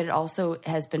say that it also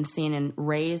has been seen in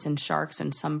rays and sharks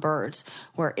and some birds,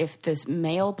 where if this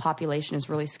male population is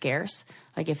really scarce,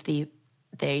 like if they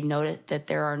notice that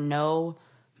there are no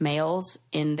males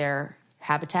in their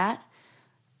habitat,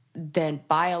 then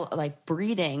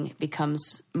breeding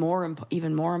becomes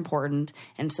even more important,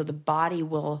 and so the body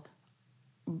will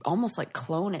almost like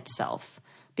clone itself,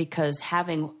 because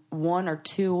having 1 or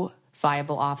 2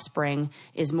 viable offspring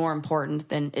is more important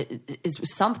than is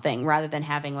something, rather than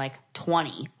having like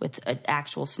 20 with an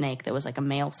actual snake that was like a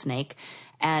male snake,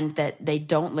 and that they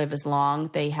don't live as long.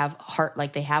 They have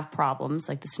they have problems.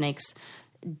 Like the snakes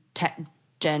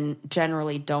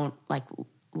generally don't like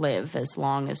live as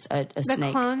long as a snake.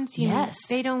 The clones, yes,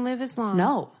 they don't live as long.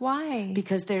 No, why?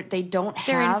 Because they don't have.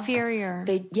 They're inferior.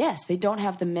 They don't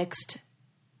have the mixed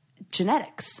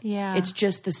genetics. Yeah, it's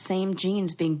just the same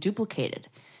genes being duplicated.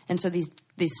 And so these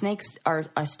snakes are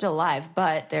still alive,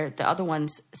 but the other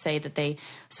ones say that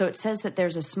so it says that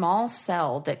there's a small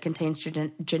cell that contains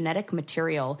genetic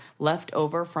material left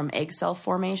over from egg cell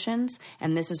formations,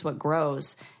 and this is what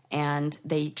grows. And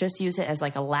they just use it as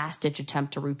like a last-ditch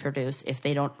attempt to reproduce if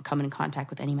they don't come in contact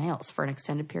with any males for an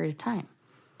extended period of time.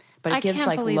 But it gives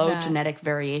like low genetic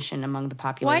variation among the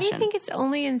population. Why do you think it's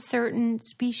only in certain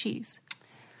species?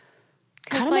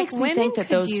 Kind of makes me think that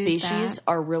those species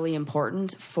are really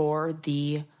important for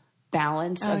the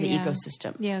balance of the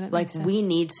ecosystem. Yeah, that like makes sense. We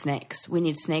need snakes. We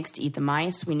need snakes to eat the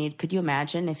mice. Could you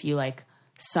imagine if you like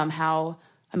somehow,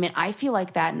 I feel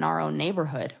like that in our own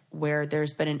neighborhood where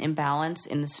there's been an imbalance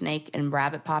in the snake and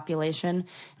rabbit population. In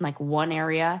like one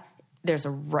area, there's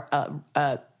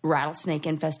a rattlesnake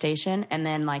infestation, and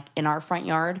then like in our front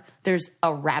yard there's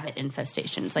a rabbit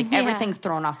infestation. It's like everything's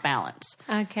thrown off balance.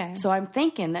 Okay. So I'm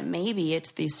thinking that maybe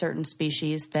it's these certain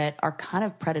species that are kind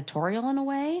of predatory in a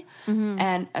way,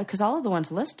 and because all of the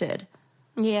ones listed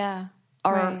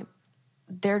are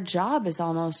their job is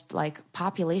almost like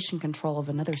population control of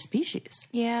another species.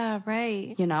 Yeah,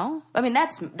 right. You know?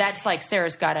 That's like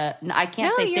Sarah's got I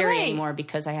can't say theory anymore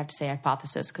because I have to say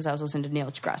hypothesis, because I was listening to Neil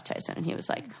deGrasse Tyson and he was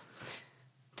like,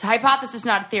 it's a hypothesis,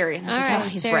 not a theory. And I was like,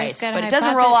 he's Sarah's right. But it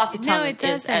doesn't roll off the tongue. No, it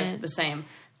doesn't. As the same.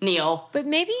 Neil. But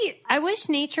maybe, I wish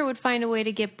nature would find a way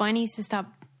to get bunnies to stop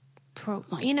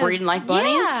breeding like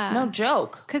bunnies? Yeah. No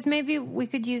joke. Because maybe we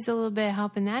could use a little bit of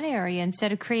help in that area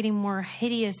instead of creating more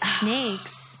hideous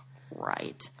snakes.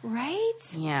 Right.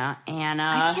 Right? Yeah, Anna.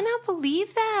 I cannot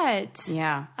believe that.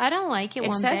 Yeah. I don't like it one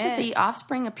bit. It says that the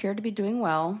offspring appear to be doing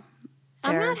well.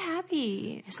 I'm not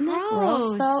happy. Isn't that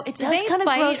gross, though? It does kind of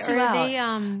gross you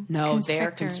out. They, no,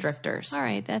 they're constrictors. All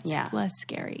right, that's less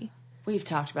scary. We've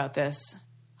talked about this.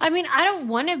 I don't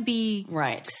want to be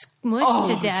smushed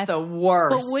to death. It's the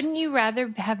worst. But wouldn't you rather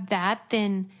have that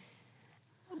than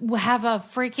have a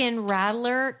freaking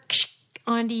rattler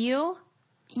onto you?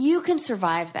 You can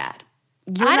survive that.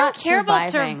 I don't care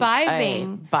about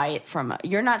surviving. A bite from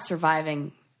you're not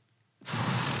surviving.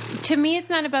 To me, it's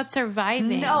not about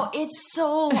surviving. No, it's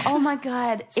so, oh my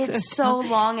God. It's so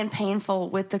long and painful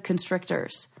with the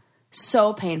constrictors.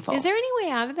 So painful. Is there any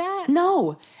way out of that?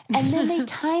 No. And then they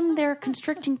time their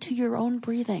constricting to your own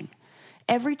breathing.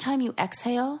 Every time you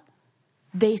exhale,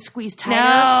 they squeeze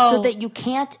tighter so that you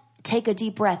can't take a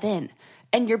deep breath in.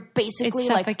 And you're basically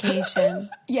it's suffocation.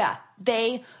 Yeah.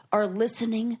 They are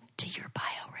listening to your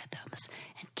biorhythms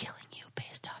and killing you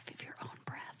based off of your own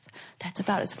breath. That's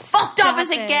about as fucked up as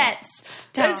it gets.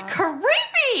 That's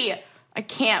creepy. I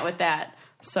can't with that.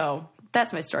 So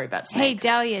that's my story about snakes. Hey,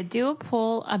 Dahlia, do a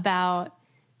poll about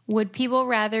would people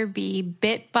rather be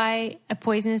bit by a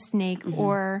poisonous snake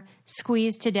or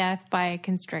squeezed to death by a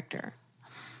constrictor?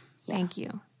 Yeah. Thank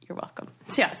you. You're welcome.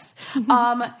 Yes.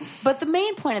 But the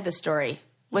main point of the story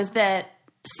was that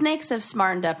snakes have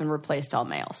smartened up and replaced all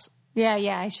males.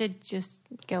 Yeah, I should just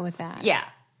go with that. Yeah.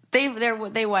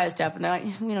 They wised up and they're like,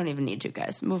 we don't even need you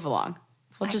guys. Move along.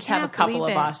 We'll just have a couple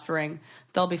of offspring.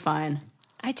 They'll be fine.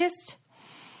 I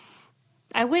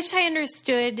wish I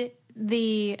understood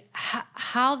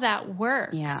how that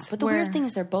works. Yeah. But the weird thing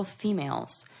is they're both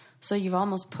females. So you've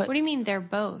almost put... What do you mean they're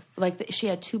both? Like she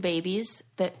had 2 babies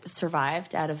that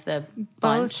survived out of the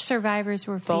bunch. Both survivors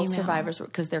were female. Both survivors were,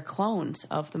 because they're clones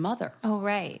of the mother. Oh,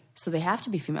 right. So they have to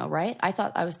be female, right?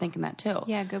 I was thinking that too.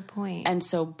 Yeah, good point. And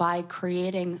so by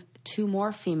creating 2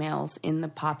 more females in the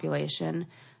population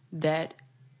that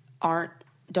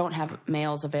don't have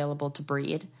males available to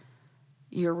breed,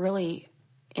 you're really,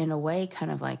 in a way,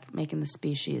 kind of like making the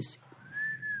species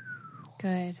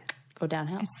good go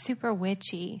downhill. It's super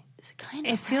witchy. It's kind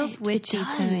of it feels witchy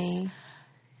to me.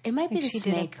 It might be the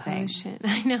snake thing.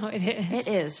 I know it is. It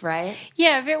is, right?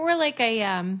 Yeah, if it were like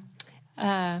a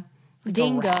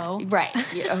dingo. Right.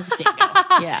 Yeah,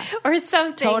 dingo. Yeah. Or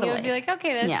something. Totally. It would be like,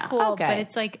 okay, that's cool. Okay. But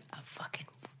it's like a fucking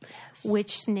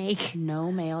witch snake.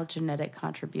 No male genetic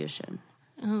contribution.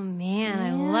 Oh, man. Yes.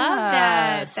 I love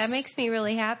that. That makes me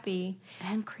really happy.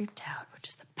 And creeped out, which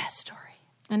is the best story.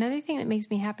 Another thing that makes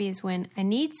me happy is when I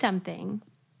need something,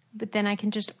 but then I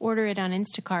can just order it on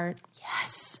Instacart.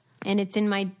 Yes. And it's in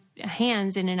my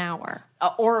hands in an hour.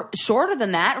 Or shorter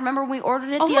than that. Remember when we ordered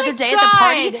it the other day at the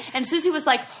party? And Susie was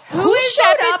like, who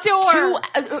showed up at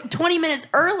the door? 20 minutes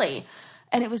early?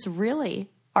 And it was really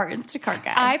our Instacart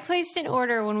guy. I placed an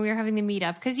order when we were having the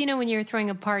meetup. Because, when you're throwing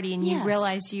a party and you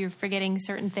realize you're forgetting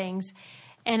certain things.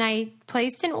 And I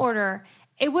placed an order.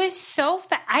 It was so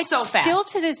fast. I still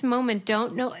to this moment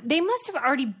don't know. They must have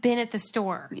already been at the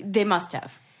store. They must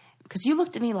have. Because you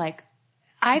looked at me like,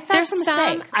 I thought there's a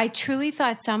mistake. I truly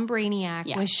thought some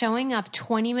brainiac was showing up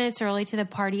 20 minutes early to the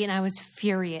party, and I was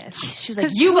furious. She was like,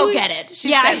 you go get it.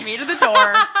 She sent me to the door.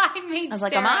 I was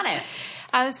like, I'm on it.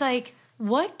 I was like,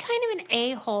 what kind of an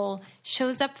a-hole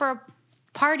shows up for a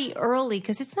party early?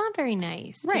 Because it's not very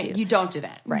nice to do. You don't do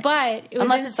that. Right. But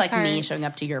unless it's like me showing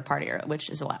up to your party, which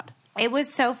is allowed. It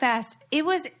was so fast. It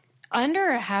was under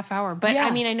a half hour, but I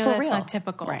know that's not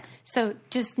typical. Right. So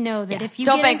just know that if you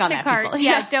don't get bank Instacart, on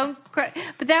that, don't.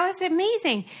 But that was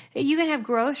amazing. You can have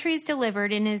groceries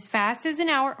delivered in as fast as an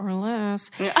hour or less,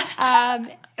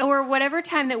 or whatever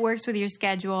time that works with your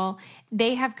schedule.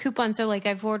 They have coupons, so like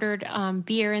I've ordered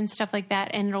beer and stuff like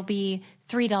that, and it'll be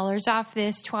 $3 off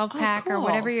this 12-pack or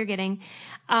whatever you're getting.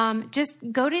 Just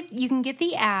you can get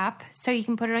the app so you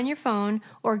can put it on your phone,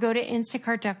 or go to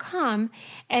instacart.com,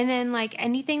 and then like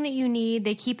anything that you need,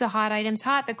 they keep the hot items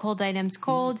hot, the cold items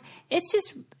cold. It's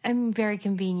just very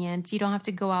convenient. You don't have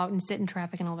to go out and sit in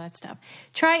traffic and all that stuff.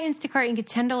 Try Instacart and get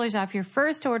 $10 off your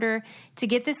first order. To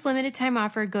get this limited time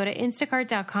offer, go to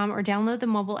instacart.com or download the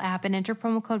mobile app and enter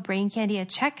promo code BRAINCANDY at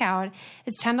checkout.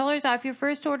 It's $10 off your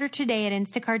first order today at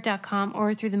instacart.com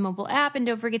or through the mobile app. And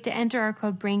don't forget to enter our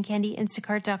code BRAINCANDY,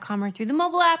 instacart.com or through the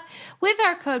mobile app with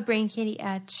our code BRAINCANDY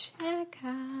at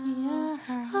checkout.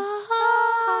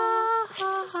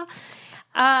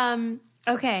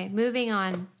 Okay, moving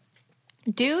on.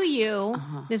 Do you,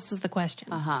 this was the question,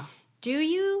 do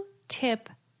you tip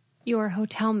your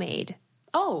hotel maid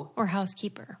or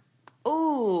housekeeper?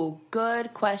 Oh,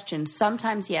 good question.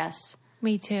 Sometimes yes.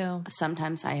 Me too.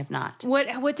 Sometimes I have not.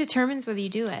 What determines whether you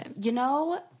do it?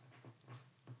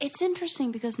 It's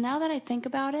interesting because now that I think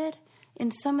about it,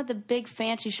 in some of the big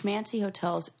fancy schmancy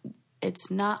hotels, it's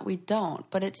not, we don't,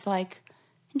 but it's like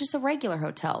in just a regular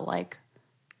hotel, like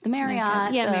the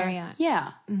Marriott. Marriott.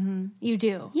 Yeah. Mm-hmm. You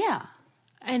do? Yeah.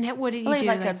 And what did you do?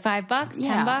 Like $5,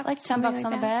 $10? Like $10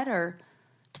 on the bed, or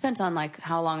depends on like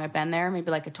how long I've been there.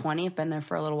 Maybe like a 20. I've been there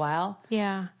for a little while.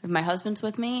 Yeah. If my husband's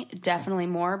with me, definitely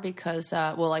more because,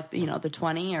 the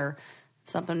 20 or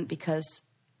something, because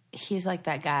he's like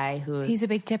that guy who... He's a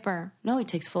big tipper. No, he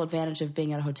takes full advantage of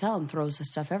being at a hotel and throws his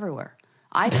stuff everywhere.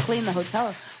 I clean the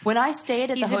hotel. When I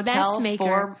stayed at the hotel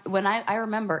I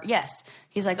remember, yes.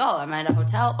 He's like, oh, I'm at a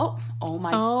hotel. Oh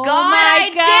my God, I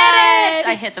did it!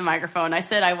 I hit the microphone. I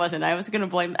said I wasn't. I was going to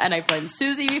blame, and I blamed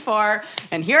Susie before,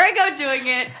 and here I go doing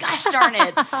it. Gosh darn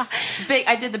it.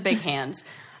 I did the big hands.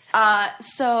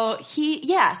 So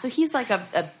he's like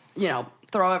a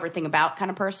throw everything about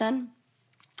kind of person.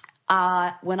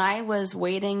 When I was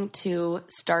waiting to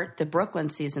start the Brooklyn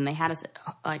season, they had us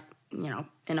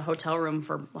in a hotel room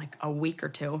for like a week or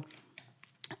two.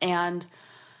 And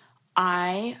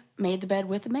I made the bed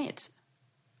with the maids.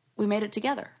 We made it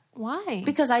together. Why?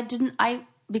 Because I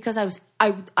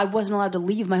wasn't allowed to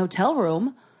leave my hotel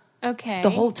room. Okay. The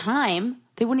whole time.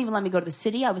 They wouldn't even let me go to the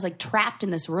city. I was like trapped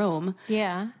in this room.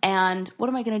 Yeah. And what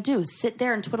am I going to do? Sit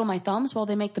there and twiddle my thumbs while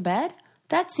they make the bed?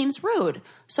 that seems rude.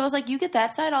 So I was like, you get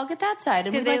that side, I'll get that side.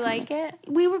 And Did they like it?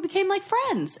 We became like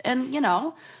friends. And,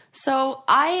 so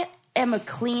I am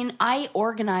I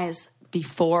organize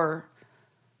before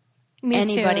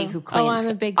anybody who cleans.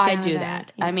 I'm a big fan I do of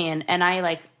that. Yeah. I mean, and I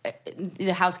like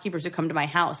the housekeepers who come to my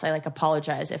house, I like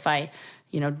apologize if I,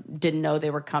 didn't know they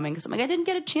were coming. Because I'm like, I didn't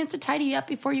get a chance to tidy up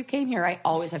before you came here. I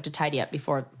always have to tidy up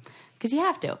before, because you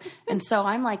have to. And so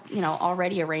I'm like,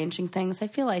 already arranging things. I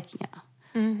feel like,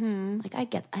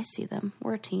 like I see them.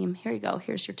 We're a team. Here you go.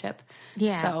 Here's your tip.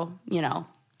 Yeah. So,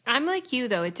 I'm like you,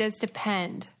 though. It does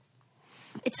depend.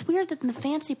 It's weird that in the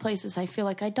fancy places, I feel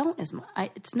like I don't as much.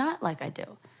 It's not like I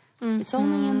do. It's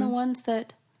only in the ones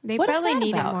that they what probably is that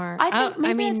need about? it more. I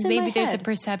think maybe there's head. a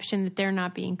perception that they're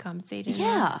not being compensated.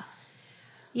 Yeah.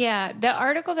 Yeah. The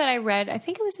article that I read, I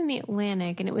think it was in the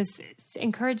Atlantic, and it was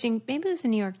encouraging. Maybe it was the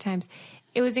New York Times.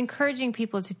 It was encouraging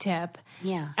people to tip.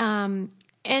 Yeah.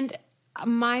 And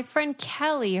my friend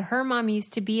Kelly, her mom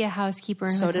used to be a housekeeper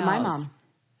in hotels. So did my mom.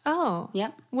 Oh.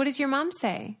 Yep. What does your mom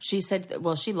say? She said,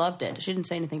 well, she loved it. She didn't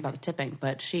say anything about the tipping,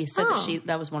 but she said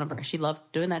that was one of her. She loved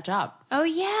doing that job. Oh,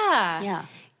 yeah. Yeah.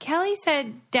 Kelly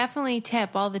said definitely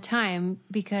tip all the time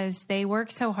because they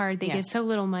work so hard. They get so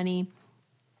little money.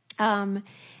 And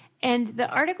the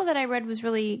article that I read was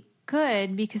really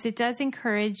good because it does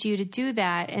encourage you to do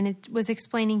that. And it was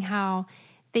explaining how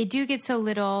they do get so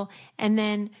little. And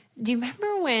then, do you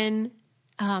remember when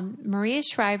Maria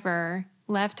Shriver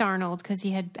left Arnold because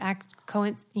he had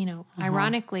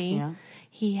ironically,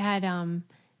 he had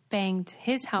banged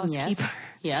his housekeeper.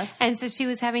 Yes. And so she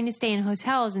was having to stay in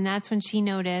hotels, and that's when she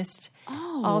noticed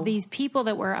all these people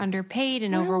that were underpaid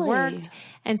and overworked.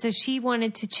 And so she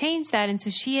wanted to change that. And so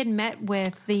she had met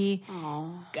with the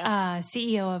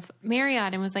CEO of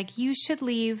Marriott and was like, you should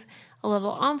leave a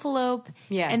little envelope.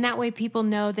 Yes. And that way people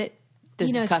know that this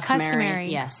is it's customary.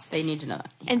 Yes, they need to know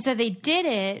that. Yeah. And so they did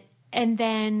it, and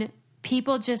then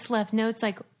people just left notes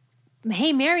like,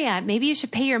 hey, Marriott, maybe you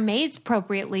should pay your maids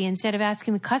appropriately instead of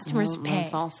asking the customers to pay.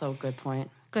 That's also a good point.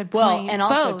 Good point. Well, and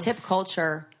also Both. tip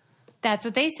culture. That's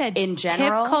what they said. In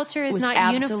general, tip culture is was not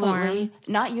absolutely uniform.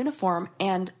 not uniform.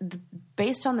 And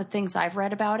based on the things I've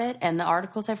read about it and the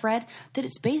articles I've read, that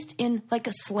it's based in like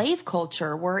a slave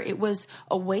culture where it was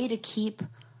a way to keep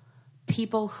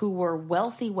people who were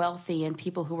wealthy and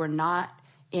people who were not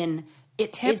in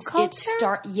it. Tip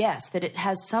culture? Yes, that it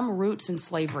has some roots in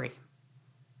slavery.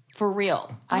 For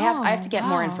real. I have to get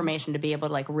more information to be able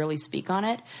to like really speak on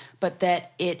it, but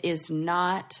that it is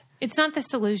not. It's not the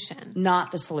solution.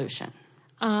 Not the solution.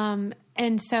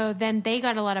 And so then they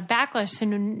got a lot of backlash. So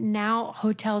now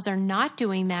hotels are not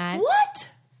doing that. What?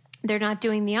 They're not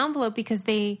doing the envelope because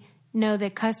they know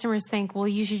that customers think, well,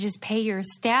 you should just pay your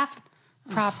staff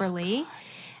properly.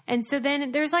 And so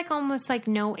then there's like almost like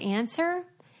no answer.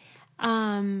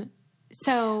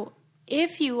 So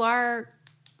if you are,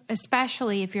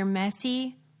 especially if you're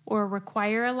messy or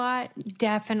require a lot,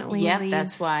 definitely leave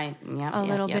that's why. a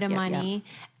little bit of money.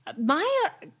 My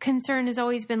concern has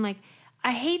always been like,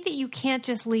 I hate that you can't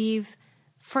just leave.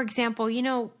 For example,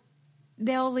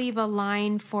 they'll leave a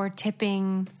line for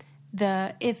tipping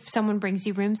if someone brings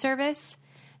you room service.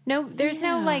 No, there's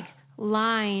no like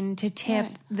line to tip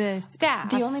the staff.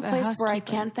 The only place where I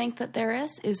can think that there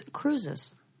is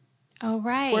cruises. Oh,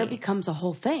 right. Where it becomes a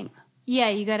whole thing. Yeah,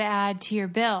 you got to add to your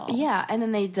bill. Yeah, and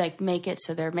then they like make it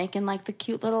so they're making like the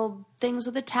cute little things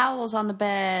with the towels on the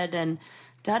bed and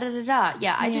da-da-da-da.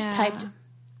 Yeah, I just typed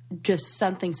just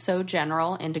something so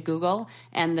general into Google,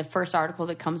 and the first article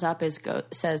that comes up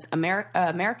says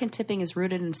American tipping is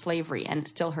rooted in slavery, and it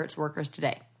still hurts workers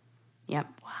today. Yep.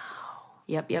 Wow.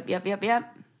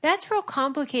 Yep. That's real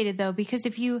complicated, though, because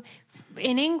in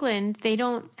England, they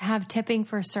don't have tipping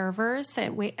for servers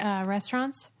at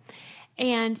restaurants,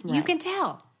 and you can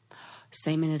tell.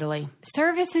 Same in Italy.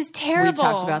 Service is terrible. We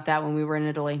talked about that when we were in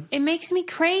Italy. It makes me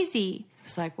crazy.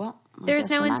 It's like, well, there's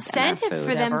no incentive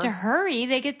for them to hurry.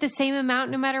 They get the same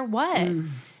amount no matter what.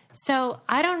 So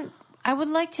I would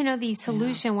like to know the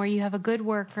solution where you have a good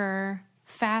worker,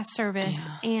 fast service,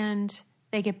 and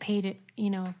they get paid,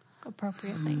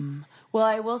 appropriately. Well,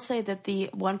 I will say that the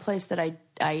one place that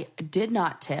I did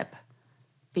not tip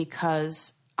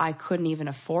because I couldn't even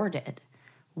afford it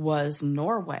was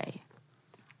Norway.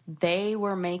 They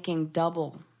were making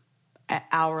double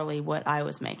hourly what I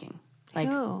was making. Like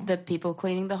the people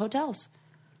cleaning the hotels.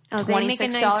 Oh,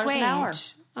 $26 an hour.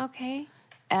 Okay.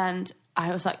 And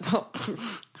I was like, well,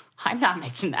 I'm not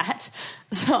making that.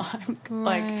 So I'm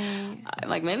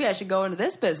like, maybe I should go into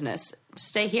this business,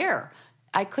 stay here.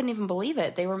 I couldn't even believe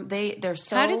it. They're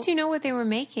so. How did you know what they were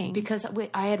making? Because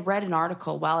I had read an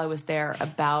article while I was there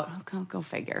about. Go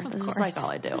figure. This is like all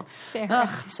I do. Sarah.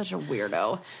 I'm such a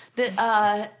weirdo.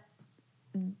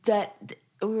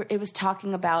 It was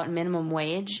talking about minimum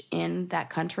wage in that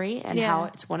country and how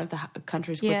it's one of the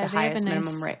countries with the highest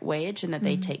minimum wage, and that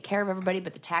they take care of everybody,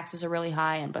 but the taxes are really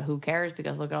high, but who cares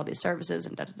because look at all these services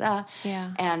and da-da-da.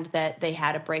 Yeah. And that they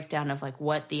had a breakdown of like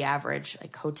what the average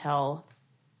like hotel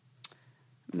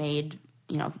made,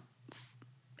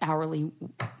 hourly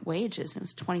wages. It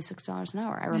was $26 an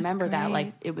hour. I remember that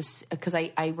like it was because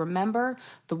I remember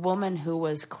the woman who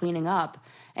was cleaning up.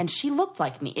 And she looked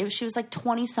like me. She was like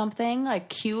 20-something, like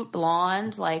cute,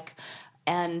 blonde,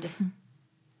 and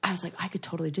I was like, I could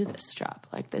totally do this job.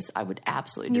 Like this, I would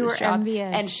absolutely do this job.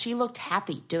 Envious. And she looked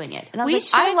happy doing it. And I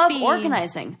was I love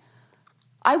organizing.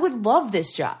 I would love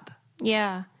this job.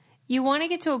 Yeah. You want to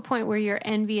get to a point where you're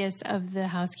envious of the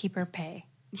housekeeper pay.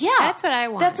 Yeah. That's what I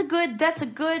want. That's a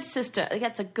good system.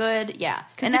 That's a good, yeah.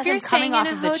 And as I'm coming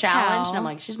off of the challenge, and I'm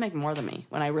like, she's making more than me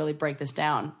when I really break this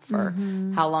down for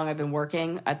how long I've been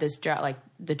working at this job, like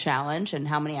the challenge and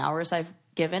how many hours I've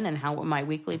given and how my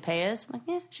weekly pay is. I'm like,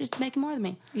 yeah, she's making more than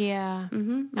me. Yeah.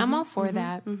 I'm all for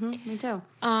that. Me too.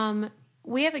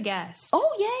 We have a guest.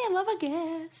 Oh, yay, I love a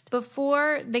guest.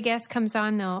 Before the guest comes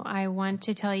on, though, I want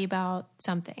to tell you about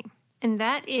something. And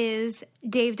that is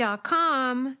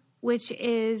Dave.com, which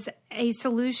is a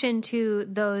solution to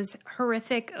those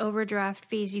horrific overdraft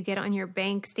fees you get on your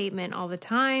bank statement all the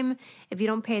time. If you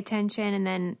don't pay attention and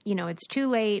then, it's too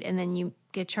late and then you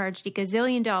get charged a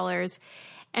gazillion dollars.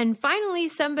 And finally,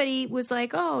 somebody was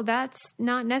like, oh, that's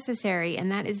not necessary.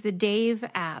 And that is the Dave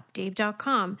app,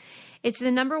 Dave.com. It's the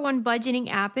 #1 budgeting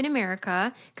app in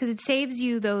America because it saves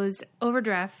you those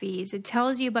overdraft fees. It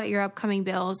tells you about your upcoming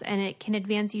bills, and it can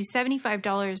advance you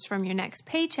 $75 from your next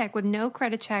paycheck with no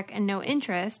credit check and no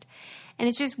interest. And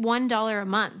it's just $1 a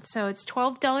month. So it's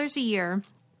 $12 a year,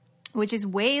 which is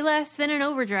way less than an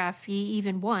overdraft fee,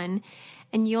 even one.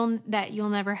 And you'll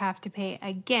never have to pay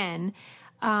again.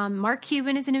 Mark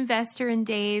Cuban is an investor in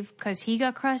Dave because he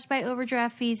got crushed by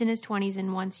overdraft fees in his 20s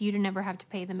and wants you to never have to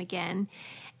pay them again.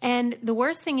 And the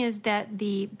worst thing is that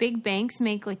the big banks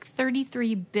make like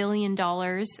 $33 billion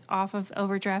off of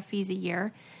overdraft fees a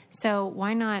year. So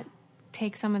why not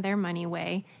take some of their money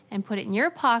away and put it in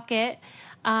your pocket?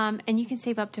 And you can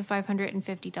save up to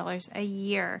 $550 a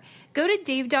year. Go to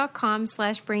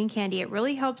dave.com/braincandy. It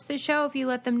really helps the show if you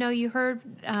let them know you heard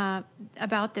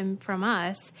about them from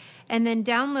us. And then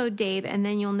download Dave, and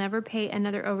then you'll never pay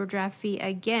another overdraft fee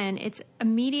again. It's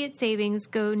immediate savings.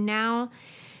 Go now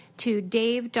to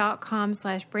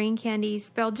dave.com/braincandy,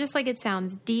 spelled just like it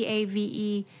sounds,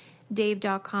 DAVE,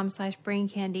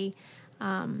 dave.com/braincandy.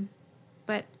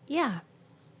 But yeah,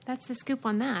 that's the scoop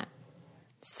on that.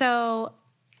 So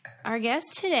our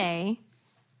guest today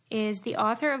is the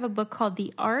author of a book called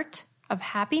The Art of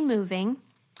Happy Moving.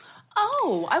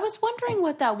 Oh, I was wondering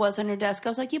what that was on your desk. I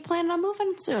was like, you planning on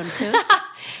moving soon, Suze?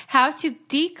 How to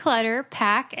declutter,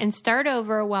 pack, and start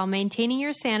over while maintaining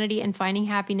your sanity and finding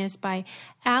happiness by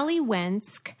Allie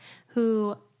Wensk,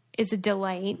 who is a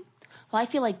delight. Well, I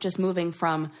feel like just moving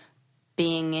from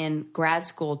being in grad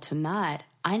school to not,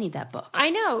 I need that book. I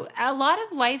know. A lot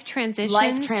of life transitions.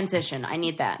 Life transition. I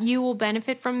need that. You will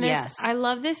benefit from this. Yes. I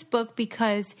love this book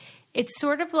because it's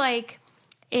sort of like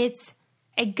it's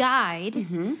a guide,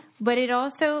 but it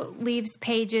also leaves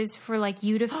pages for like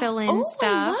you to fill in stuff.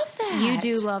 I love that. You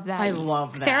do love that. I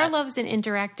love that. Sarah loves an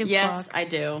interactive book. Yes, I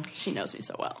do. She knows me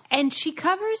so well. And she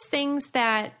covers things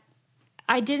that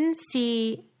I didn't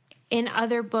see in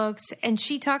other books. And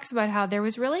she talks about how there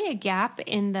was really a gap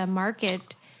in the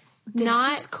market. This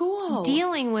is cool.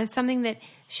 Dealing with something that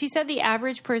she said the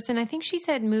average person, I think she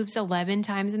said, moves 11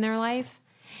 times in their life.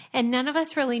 And none of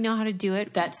us really know how to do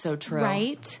it. That's so true.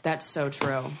 Right? That's so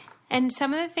true. And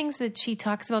some of the things that she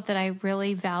talks about that I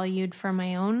really valued for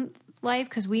my own life,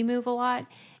 because we move a lot,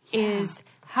 is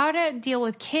how to deal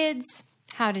with kids,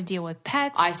 how to deal with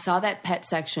pets. I saw that pet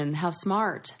section. How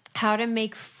smart. How to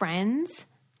make friends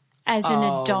as an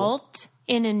adult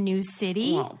in a new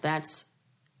city. Well,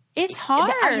 it's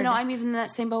hard. I'm even in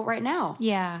that same boat right now.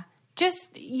 Yeah. Just,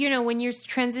 when you're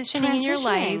transitioning in your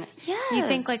life, you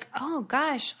think like, oh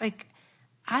gosh, like,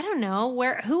 I don't know,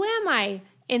 who am I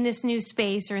in this new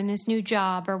space or in this new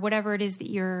job or whatever it is that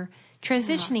you're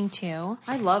transitioning to.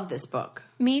 I love this book.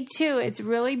 Me too. It's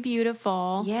really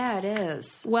beautiful. Yeah, it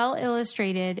is. Well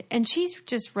illustrated. And she's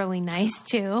just really nice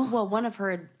too. Well, one of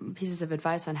her pieces of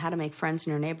advice on how to make friends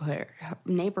in your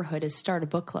neighborhood is start a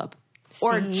book club.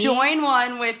 Or join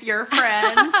one with your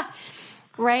friends.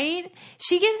 Right?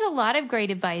 She gives a lot of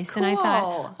great advice. Cool. And I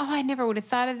thought, I never would have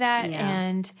thought of that. Yeah.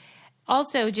 And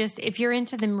also just if you're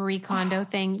into the Marie Kondo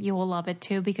thing, you will love it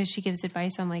too, because she gives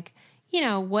advice on like,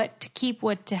 what to keep,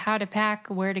 how to pack,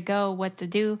 where to go, what to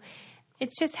do.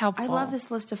 It's just helpful. I love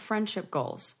this list of friendship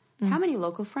goals. How many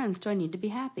local friends do I need to be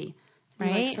happy?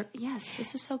 Right? Yes,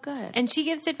 this is so good. And she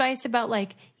gives advice about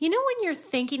like, when you're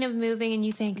thinking of moving and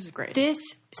you think, this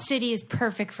city is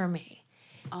perfect for me.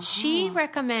 She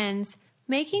recommends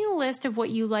making a list of what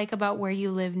you like about where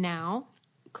you live now.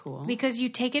 Cool. Because you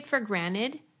take it for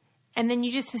granted and then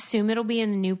you just assume it'll be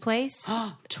in the new place.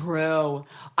 True.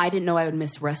 I didn't know I would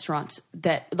miss restaurants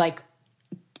that, like,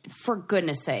 for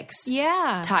goodness sakes.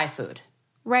 Yeah. Thai food.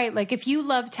 Right. Like if you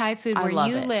love Thai food where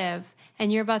you live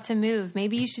and you're about to move,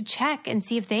 maybe you should check and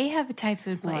see if they have a Thai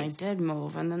food place. Well, I did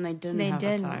move and then they didn't have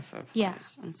a Thai food place. Yeah.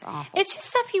 It's awful. It's just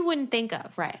stuff you wouldn't think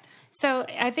of. Right. So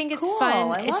I think it's Cool.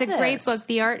 fun. It's a great this. book,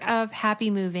 The Art of Happy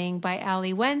Moving by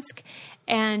Ali Wensk.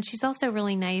 And she's also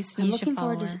really nice. I'm you looking should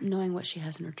follow forward her. to knowing what she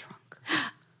has in her trunk.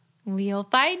 We'll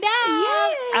find out.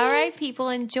 Yay! All right, people,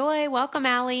 enjoy. Welcome,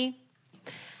 Allie.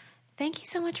 Thank you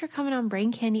so much for coming on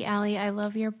Brain Candy, Allie. I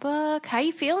love your book. How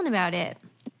you feeling about it?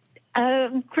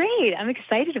 Great. I'm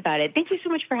excited about it. Thank you so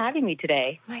much for having me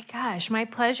today. My gosh, my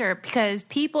pleasure. Because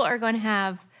people are going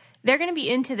to they're going to be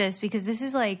into this because this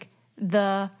is like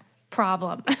the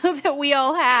problem that we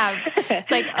all have. It's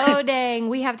like, oh, dang,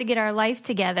 we have to get our life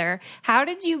together. How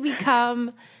did you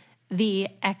become the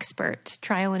expert?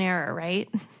 Trial and error, right?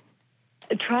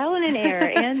 Trial and error.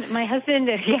 And my husband,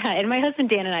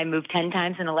 Dan and I moved 10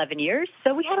 times in 11 years.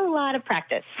 So we had a lot of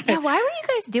practice. Yeah, why were you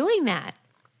guys doing that?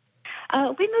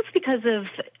 We moved because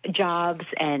of jobs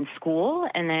and school,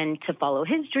 and then to follow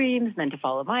his dreams, and then to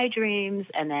follow my dreams,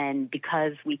 and then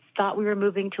because we thought we were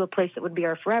moving to a place that would be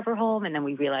our forever home, and then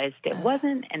we realized it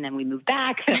wasn't, and then we moved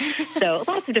back. So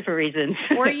lots of different reasons.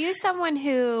 Were you someone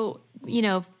who,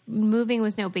 moving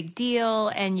was no big deal,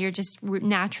 and you're just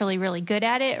naturally really good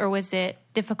at it, or was it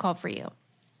difficult for you?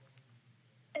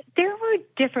 There were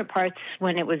different parts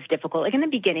when it was difficult. Like in the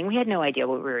beginning, we had no idea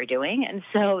what we were doing. And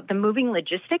so the moving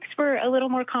logistics were a little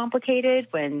more complicated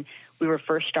when we were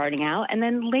first starting out. And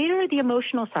then later, the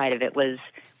emotional side of it was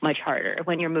much harder.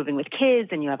 When you're moving with kids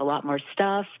and you have a lot more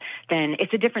stuff, then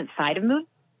it's a different side of moving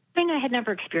I had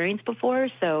never experienced before.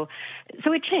 So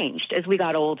it changed as we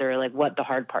got older, like what the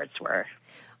hard parts were.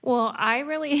 Well, I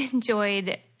really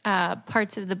enjoyed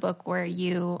parts of the book where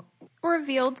you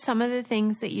revealed some of the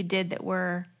things that you did that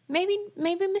were maybe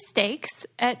mistakes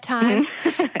at times.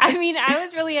 I mean, I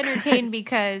was really entertained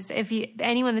because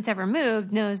anyone that's ever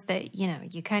moved knows that,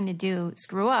 you kind of do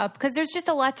screw up because there's just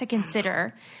a lot to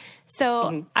consider.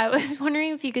 So I was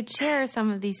wondering if you could share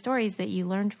some of these stories that you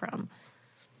learned from.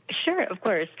 Sure, of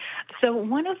course. So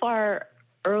one of our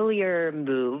earlier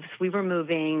moves, we were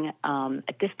moving,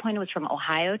 at this point it was from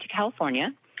Ohio to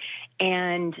California,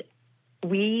 and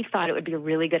we thought it would be a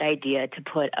really good idea to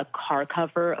put a car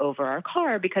cover over our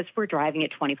car because we're driving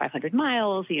at 2,500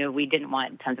 miles. We didn't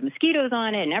want tons of mosquitoes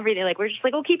on it and everything. Like, we're just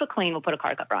like, keep it clean. We'll put a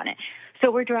car cover on it.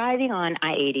 So we're driving on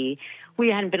I-80. We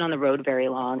hadn't been on the road very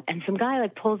long. And some guy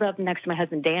pulls up next to my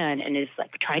husband, Dan, and is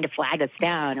trying to flag us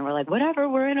down. And we're like, whatever,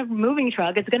 we're in a moving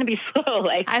truck. It's going to be slow.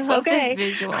 I love that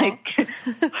visual.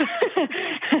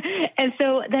 And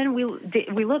so then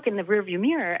we look in the rearview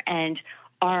mirror and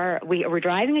we're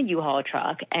driving a U-Haul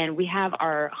truck, and we have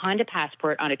our Honda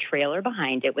Passport on a trailer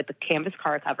behind it with the canvas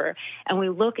car cover. And we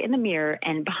look in the mirror,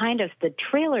 and behind us, the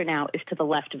trailer now is to the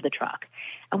left of the truck.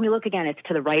 And we look again, it's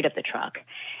to the right of the truck.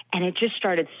 And it just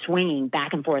started swinging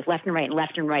back and forth, left and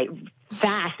right,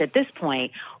 fast at this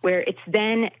point, where it's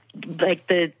then like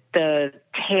the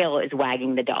tail is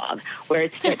wagging the dog, where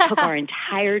it took our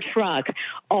entire truck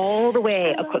all the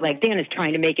way, Dan is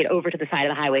trying to make it over to the side of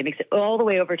the highway, makes it all the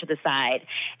way over to the side,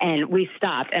 and we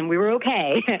stopped, and we were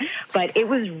okay, but it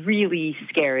was really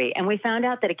scary, and we found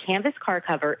out that a canvas car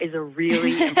cover is a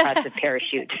really impressive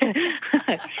parachute.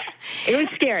 It was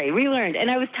scary. We learned, and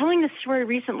I was telling this story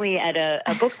recently at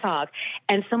a book talk,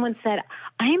 and someone said,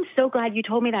 I am so glad you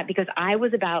told me that because I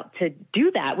was about to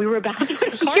do that. We were about to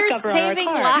put a car cover on our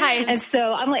car. Lives. And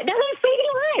so I'm like, I'm saving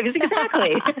lives.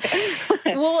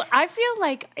 Exactly. Well, I feel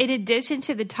like in addition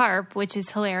to the tarp, which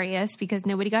is hilarious because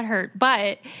nobody got hurt,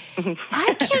 but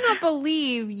I cannot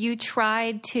believe you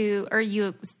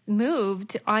you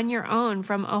moved on your own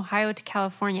from Ohio to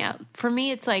California. For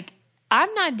me, it's like,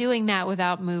 I'm not doing that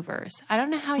without movers. I don't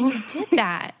know how you did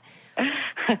that.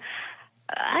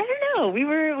 I don't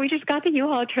know. We just got the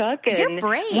U-Haul truck, and you're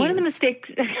brave. One of the mistakes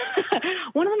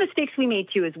we made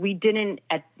too is we didn't.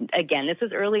 Again, this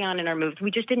was early on in our moves.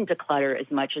 We just didn't declutter as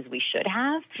much as we should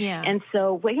have. Yeah. And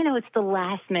so, it's the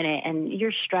last minute, and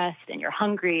you're stressed, and you're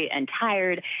hungry and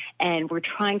tired, and we're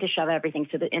trying to shove everything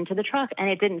into the truck, and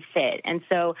it didn't fit. And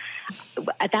so,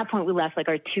 at that point, we left like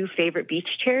our 2 favorite beach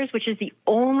chairs, which is the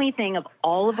only thing of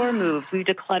all of our moves we've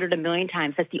decluttered a million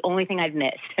times. That's the only thing I've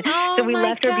missed. Oh, so we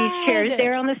left our beach chairs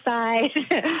there on the side.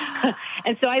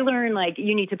 And so I learned, like,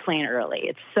 you need to plan early.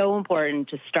 It's so important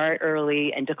to start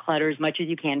early and declutter as much as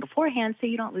you can beforehand so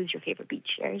you don't lose your favorite beach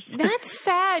chairs. That's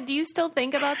sad. Do you still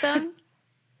think about them?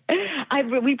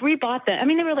 We rebought them. I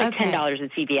mean, they were like $10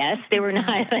 at CVS. They were not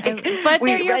like, but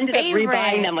we they're your ended favorite. up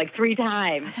rebuying them like 3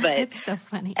 times. But it's so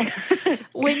funny.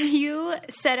 When you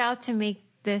set out to make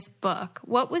this book,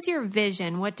 what was your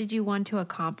vision? What did you want to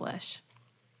accomplish?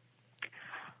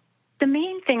 The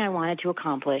main thing I wanted to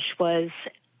accomplish was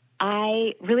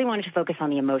I really wanted to focus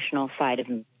on the emotional side of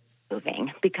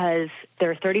moving, because there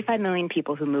are 35 million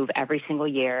people who move every single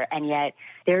year, and yet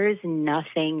there is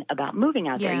nothing about moving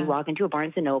out there. You walk into a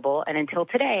Barnes & Noble, and until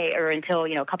today, or until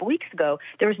a couple weeks ago,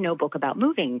 there was no book about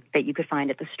moving that you could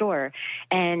find at the store.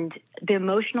 And the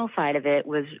emotional side of it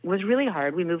was really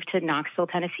hard. We moved to Knoxville,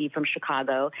 Tennessee from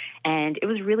Chicago, and it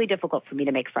was really difficult for me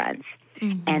to make friends.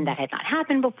 Mm-hmm. And that had not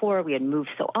happened before. We had moved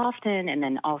so often, and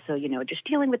then also, just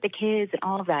dealing with the kids and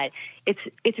all of that.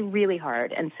 It's really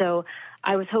hard. And so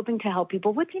I was hoping to help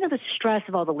people with, the stress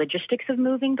of all the logistics of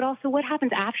moving, but also what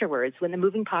happens afterwards when the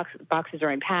moving boxes are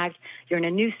unpacked, you're in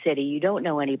a new city, you don't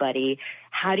know anybody.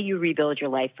 How do you rebuild your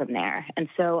life from there? And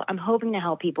so I'm hoping to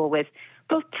help people with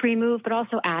both pre-move, but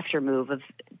also after-move, of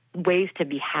ways to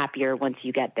be happier once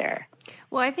you get there.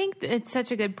 Well, I think it's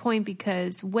such a good point,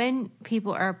 because when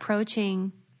people are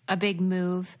approaching a big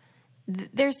move,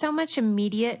 there's so much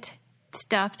immediate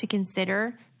stuff to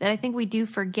consider that I think we do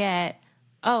forget.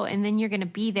 Oh, and then you're going to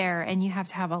be there and you have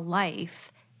to have a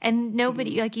life. And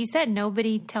nobody, like you said,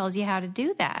 nobody tells you how to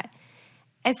do that.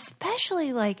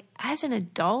 Especially like as an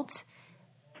adult,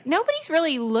 nobody's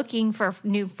really looking for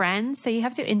new friends. So you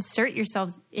have to insert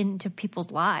yourselves into people's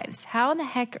lives. How in the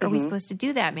heck are we supposed to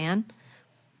do that, man?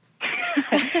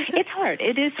 It's hard.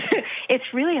 It is. It's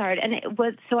really hard. And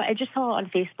so I just saw on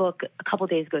Facebook a couple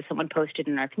days ago, someone posted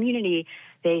in our community.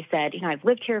 They said, I've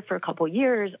lived here for a couple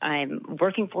years. I'm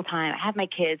working full time. I have my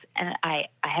kids, and I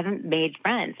haven't made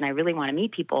friends, and I really want to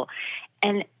meet people.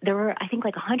 And there were, I think,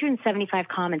 like 175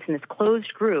 comments in this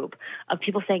closed group of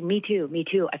people saying, me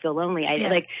too, I feel lonely.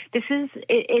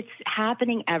 It's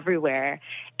happening everywhere.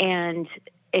 And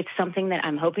it's something that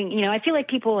I'm hoping, I feel like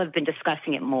people have been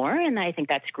discussing it more, and I think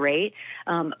that's great.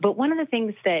 But one of the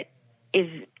things that is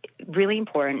really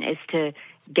important is to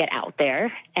get out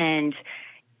there and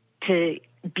to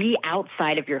be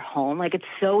outside of your home. Like, it's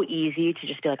so easy to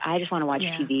just be like, I just want to watch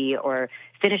TV or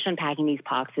finish unpacking these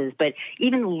boxes. But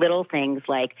even little things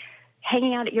like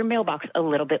hanging out at your mailbox a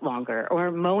little bit longer,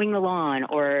 or mowing the lawn,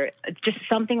 or just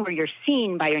something where you're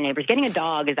seen by your neighbors. Getting a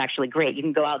dog is actually great. You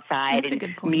can go outside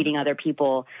and meeting other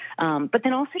people. But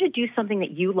then also to do something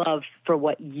that you love for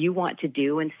what you want to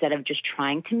do instead of just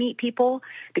trying to meet people,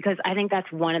 because I think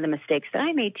that's one of the mistakes that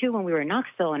I made too when we were in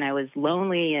Knoxville and I was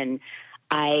lonely, and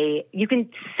you can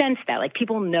sense that, like,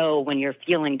 people know when you're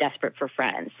feeling desperate for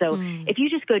friends. So if you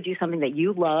just go do something that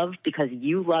you love because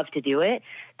you love to do it,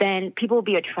 then people will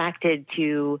be attracted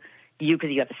to you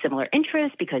because you have a similar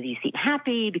interest, because you seem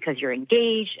happy, because you're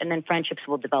engaged, and then friendships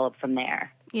will develop from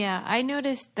there. Yeah, I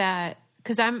noticed that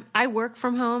because I work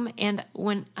from home, and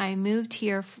when I moved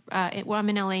here, I'm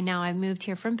in LA now. I moved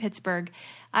here from Pittsburgh.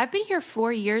 I've been here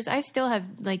 4 years. I still have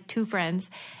like 2 friends.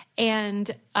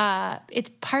 And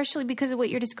it's partially because of what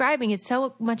you're describing. It's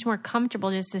so much more comfortable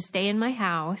just to stay in my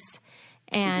house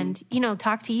and,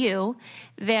 talk to you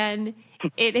than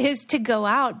it is to go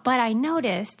out. But I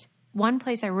noticed one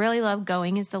place I really love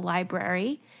going is the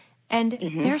library. And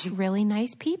there's really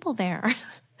nice people there.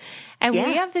 And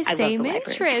we have the same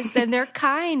interests, and they're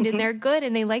kind and they're good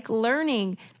and they like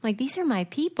learning. Like, these are my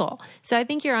people. So I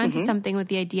think you're onto something with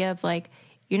the idea of, like,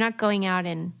 you're not going out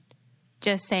and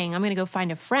just saying, I'm going to go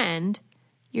find a friend.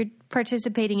 You're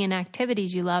participating in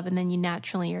activities you love, and then you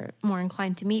naturally are more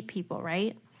inclined to meet people,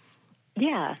 right?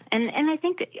 Yeah. And I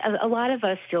think a lot of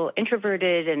us feel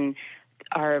introverted and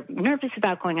are nervous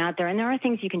about going out there. And there are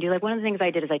things you can do. Like, one of the things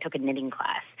I did is I took a knitting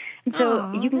class. And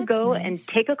so you can go nice. and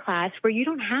take a class where you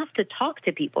don't have to talk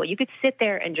to people. You could sit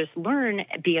there and just learn,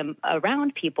 be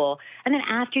around people. And then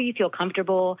after you feel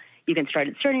comfortable, you can start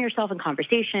inserting yourself in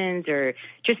conversations or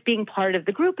just being part of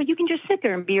the group, but you can just sit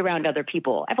there and be around other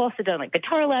people. I've also done like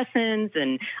guitar lessons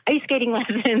and ice skating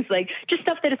lessons, like just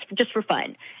stuff that is just for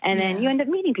fun. And then you end up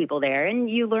meeting people there and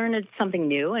you learn something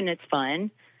new and it's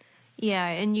fun. Yeah,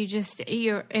 and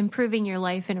you're improving your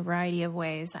life in a variety of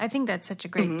ways. I think that's such a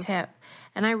great tip.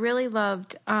 And I really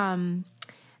loved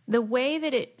the way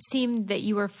that it seemed that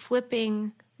you were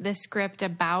flipping the script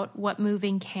about what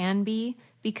moving can be,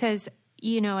 because,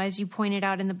 you know, as you pointed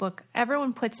out in the book,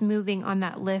 everyone puts moving on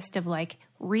that list of like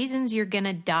reasons you're going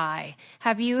to die.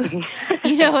 Have you,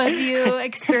 have you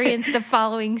experienced the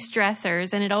following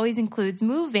stressors? And it always includes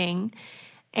moving.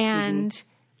 And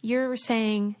you're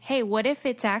saying, hey, what if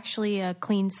it's actually a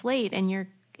clean slate and you're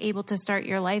able to start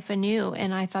your life anew?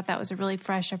 And I thought that was a really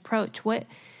fresh approach. What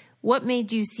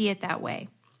made you see it that way?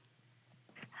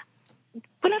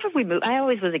 Whenever we move, I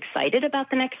always was excited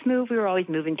about the next move. We were always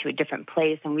moving to a different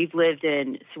place, and we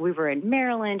were in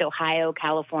Maryland, Ohio,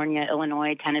 California,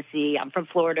 Illinois, Tennessee. I'm from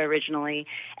Florida originally,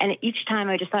 and each time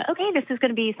I just thought, okay, this is going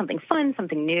to be something fun,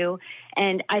 something new.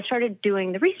 And I started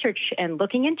doing the research and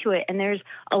looking into it, and there's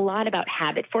a lot about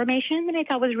habit formation that I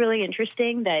thought was really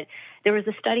interesting. That there was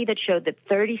a study that showed that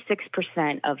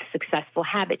 36% of successful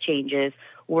habit changes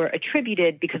were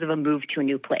attributed because of a move to a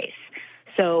new place.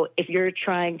 So if you're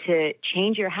trying to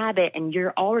change your habit and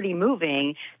you're already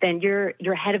moving, then you're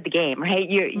ahead of the game, right?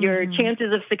 Your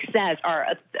chances of success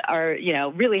are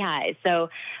really high. So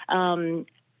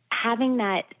having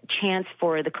that chance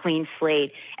for the clean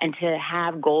slate and to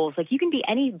have goals, like you can be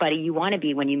anybody you want to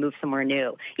be when you move somewhere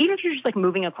new, even if you're just like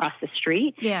moving across the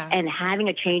street and having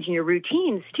a change in your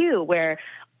routines too, where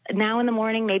now in the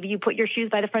morning, maybe you put your shoes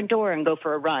by the front door and go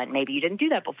for a run. Maybe you didn't do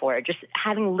that before. Just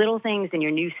having little things in your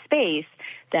new space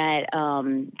that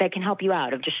can help you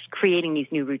out of just creating these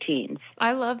new routines.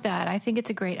 I love that. I think it's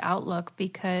a great outlook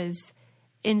because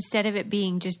instead of it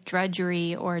being just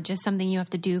drudgery or just something you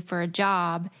have to do for a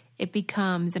job, it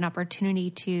becomes an opportunity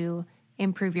to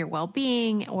improve your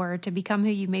well-being or to become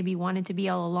who you maybe wanted to be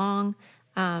all along.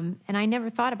 And I never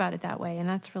thought about it that way, and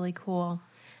that's really cool.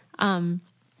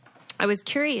 I was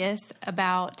curious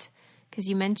about, because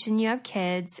you mentioned you have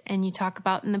kids and you talk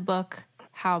about in the book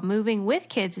how moving with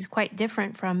kids is quite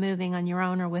different from moving on your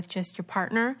own or with just your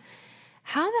partner.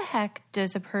 How the heck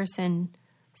does a person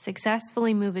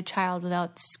successfully move a child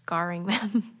without scarring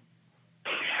them?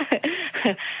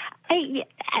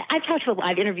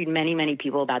 I've interviewed many, many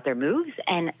people about their moves,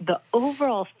 and the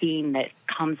overall theme that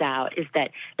comes out is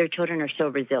that their children are so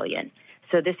resilient.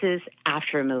 So this is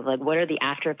after a move, like what are the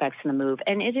after effects of the move?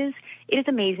 And it is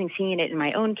amazing seeing it in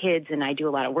my own kids, and I do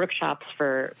a lot of workshops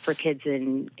for kids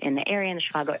in the area, in the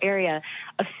Chicago area,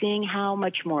 of seeing how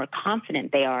much more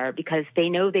confident they are because they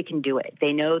know they can do it.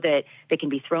 They know that they can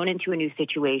be thrown into a new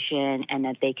situation and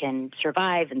that they can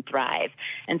survive and thrive.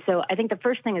 And so I think the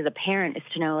first thing as a parent is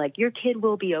to know, like, your kid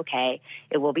will be okay.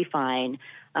 It will be fine.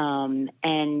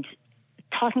 And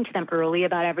talking to them early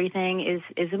about everything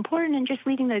is important, and just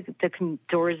leaving the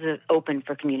doors open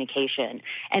for communication.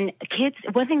 And kids,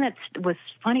 one thing that was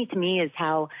funny to me is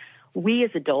how we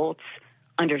as adults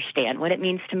understand what it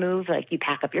means to move. Like, you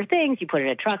pack up your things, you put it in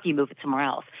a truck, you move it somewhere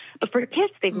else. But for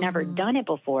kids, they've never done it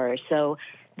before. So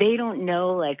they don't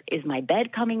know, like, is my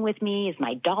bed coming with me? Is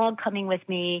my dog coming with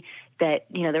me? That,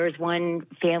 there was one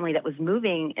family that was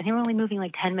moving, and they were only moving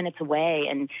like 10 minutes away,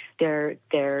 and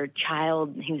their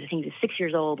child, I think he was 6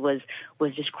 years old, was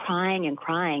just crying and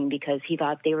crying because he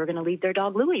thought they were going to leave their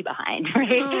dog Louie behind,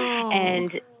 right? Oh.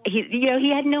 And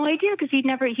he had no idea because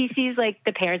he sees like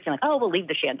the parents are like, oh, we'll leave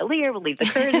the chandelier, we'll leave the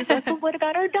curtains. Like, well, what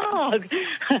about our dog?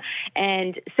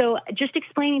 And so just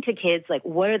explaining to kids, like,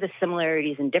 what are the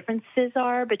similarities and differences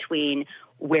are between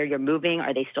where you're moving.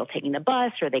 Are they still taking the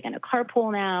bus? Are they going to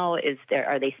carpool now?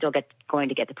 Are they still going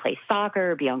to get to play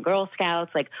soccer, be on Girl Scouts?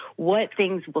 Like, what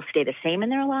things will stay the same in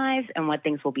their lives and what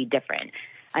things will be different?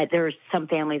 There are some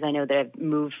families I know that have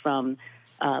moved from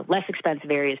less expensive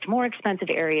areas to more expensive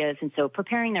areas. And so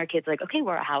preparing their kids, like, okay,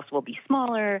 well, our house will be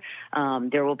smaller.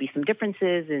 There will be some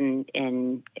differences in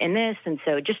this. And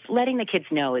so just letting the kids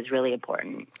know is really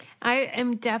important. I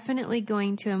am definitely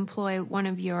going to employ one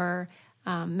of your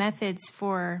methods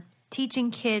for teaching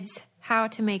kids how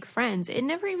to make friends. It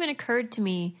never even occurred to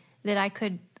me that I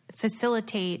could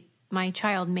facilitate my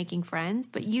child making friends,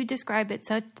 but you describe it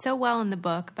so well in the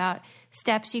book about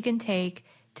steps you can take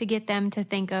to get them to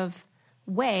think of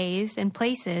ways and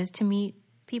places to meet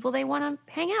people they want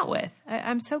to hang out with.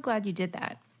 I'm so glad you did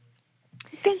that.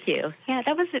 Thank you. Yeah,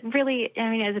 that was really, I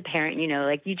mean, as a parent, you know,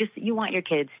 like you want your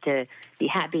kids to be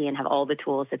happy and have all the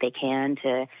tools that they can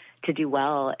to do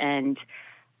well. And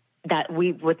that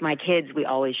with my kids, we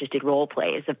always just did role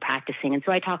plays of practicing. And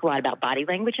so I talk a lot about body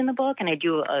language in the book, and I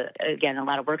do, again, a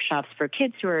lot of workshops for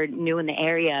kids who are new in the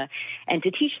area and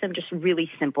to teach them just really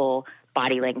simple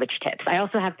body language tips. I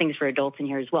also have things for adults in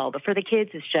here as well, but for the kids,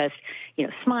 it's just, you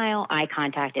know, smile, eye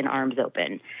contact, and arms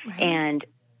open. Right. And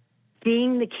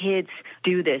seeing the kids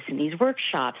do this in these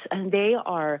workshops, and they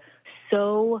are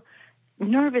so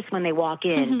nervous when they walk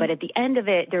in, but at the end of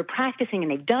it, they're practicing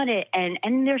and they've done it, and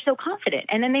they're so confident.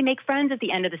 And then they make friends at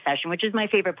the end of the session, which is my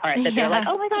favorite part, that they're like,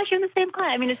 oh my gosh, you're in the same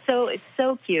class. I mean, it's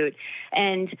so cute.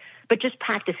 But just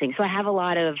practicing. So I have a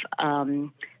lot of,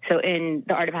 so in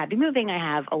The Art of Happy Moving, I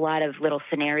have a lot of little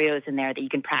scenarios in there that you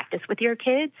can practice with your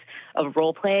kids of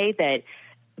role play that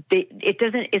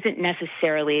isn't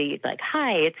necessarily like,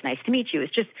 hi, it's nice to meet you.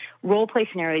 It's just role play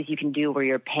scenarios you can do where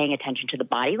you're paying attention to the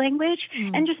body language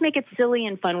and just make it silly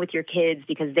and fun with your kids,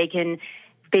 because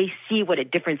they see what a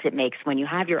difference it makes when you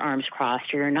have your arms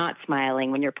crossed or you're not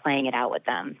smiling when you're playing it out with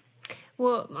them.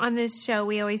 Well, on this show,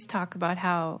 we always talk about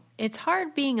how it's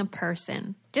hard being a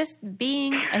person, just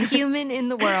being a human in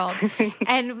the world.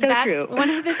 And that's one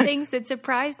of the things that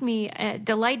surprised me,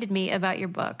 delighted me about your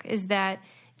book is that,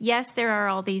 yes, there are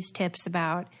all these tips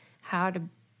about how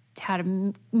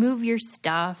to move your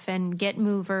stuff and get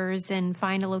movers and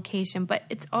find a location, but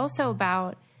it's also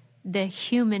about the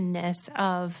humanness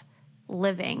of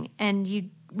living. And you're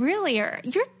a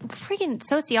freaking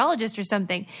sociologist or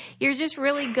something. You're just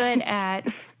really good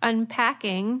at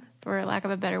unpacking, for lack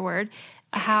of a better word,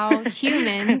 how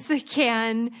humans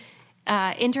can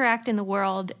interact in the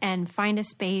world and find a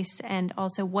space, and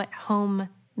also what home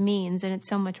means. And it's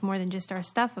so much more than just our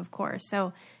stuff, of course.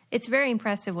 So it's very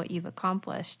impressive what you've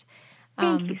accomplished.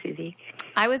 Thank you, Susie.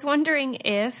 I was wondering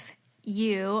if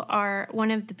you are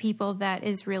one of the people that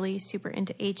is really super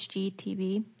into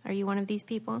HGTV. Are you one of these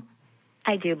people?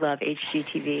 I do love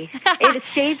HGTV.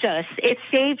 It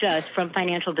saved us from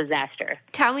financial disaster.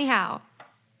 Tell me how.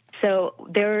 So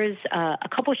there's a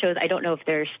couple shows. I don't know if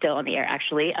they're still on the air,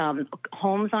 actually.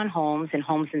 Homes on Homes and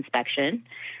Homes Inspection.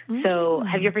 So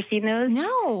have you ever seen those?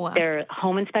 No. They're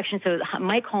home inspection. So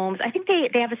Mike Holmes, I think they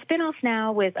have a spinoff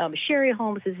now with Sherry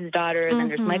Holmes is his daughter, and then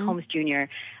there's Mike Holmes Jr.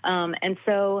 And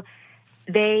so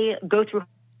they go through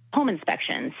home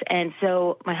inspections. And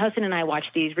so my husband and I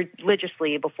watched these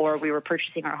religiously before we were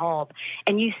purchasing our home.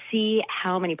 And you see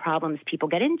how many problems people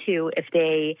get into if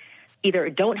they either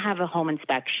don't have a home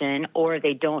inspection or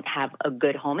they don't have a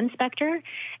good home inspector.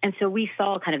 And so we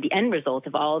saw kind of the end result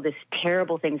of all this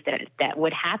terrible things that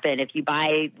would happen if you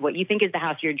buy what you think is the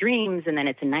house of your dreams and then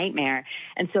it's a nightmare.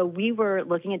 And so we were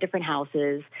looking at different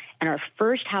houses, and our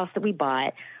first house that we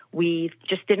bought, we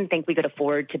just didn't think we could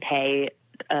afford to pay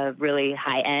a really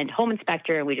high-end home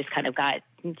inspector, and we just kind of got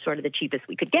sort of the cheapest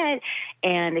we could get.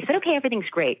 And they said, okay, everything's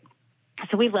great.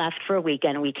 So we left for a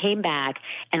weekend, and we came back,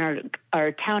 and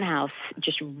our townhouse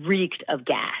just reeked of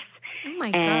gas. Oh, my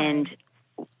God. And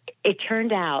it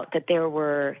turned out that there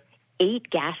were 8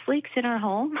 gas leaks in our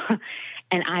home,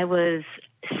 and I was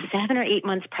 7 or 8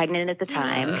 months pregnant at the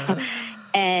time.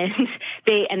 And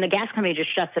the gas company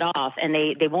just shuts it off, and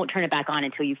they won't turn it back on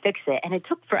until you fix it. And it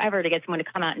took forever to get someone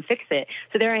to come out and fix it.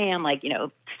 So there I am,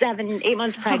 7, 8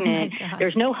 months pregnant. Oh,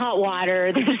 there's no hot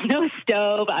water. There's no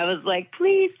stove. I was like,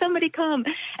 please, somebody come.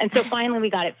 And so finally we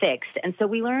got it fixed. And so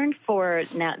we learned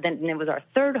then it was our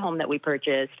third home that we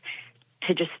purchased,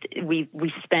 we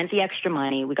spent the extra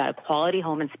money. We got a quality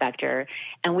home inspector,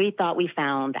 and we thought we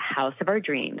found the house of our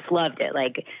dreams. Loved it.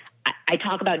 I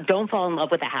talk about don't fall in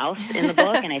love with a house in the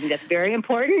book, and I think that's very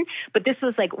important. But this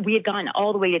was we had gotten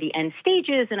all the way to the end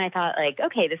stages, and I thought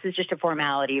okay, this is just a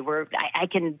formality. I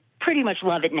can pretty much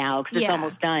love it now because it's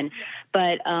almost done.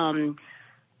 But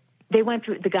they went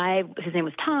through, the guy, his name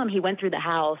was Tom, he went through the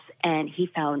house, and he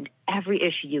found every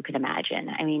issue you could imagine.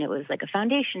 I mean, it was a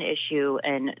foundation issue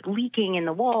and leaking in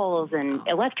the walls and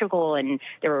electrical, and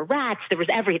there were rats. There was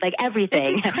everything.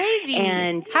 This is crazy.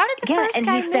 And how did the first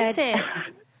guy miss it?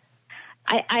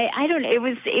 I don't know.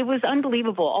 It was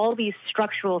unbelievable. All these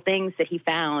structural things that he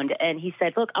found. And he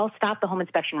said, look, I'll stop the home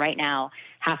inspection right now,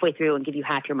 halfway through, and give you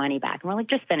half your money back. And we're like,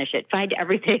 just finish it. Find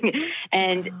everything.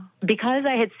 And because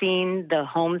I had seen the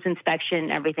homes inspection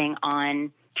and everything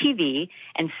on TV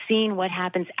and seen what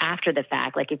happens after the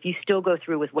fact, if you still go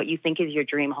through with what you think is your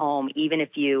dream home, even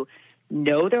if you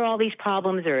know there are all these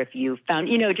problems, or if you found,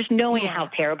 just knowing how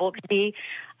terrible it could be,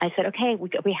 I said, okay,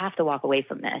 we have to walk away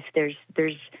from this.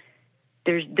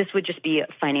 This would just be a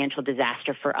financial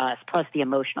disaster for us, plus the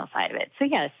emotional side of it. So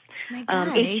yes, My God,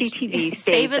 HGTV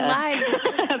saving lives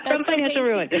from financial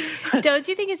ruin. Don't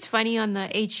you think it's funny on the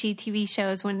HGTV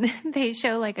shows when they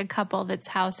show like a couple that's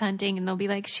house hunting and they'll be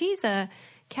like, she's a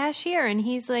cashier and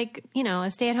he's like,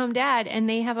 a stay-at-home dad, and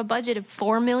they have a budget of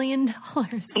 $4 million.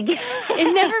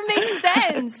 It never makes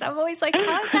sense. I'm always like,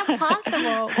 how is that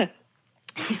possible?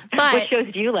 But what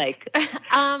shows do you like?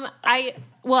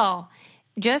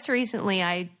 Just recently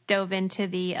I dove into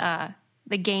the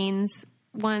Gaines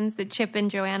ones, the Chip and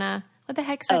Joanna. What the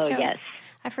heck's that show? Oh, yes.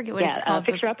 I forget what it's called.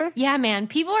 Fixer Upper? Yeah, man.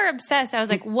 People are obsessed. I was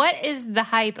like, what is the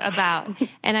hype about?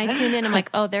 And I tuned in. I'm like,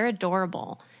 oh, they're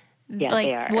adorable. Yeah, like,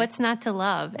 they are. What's not to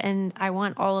love? And I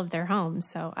want all of their homes,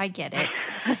 so I get it.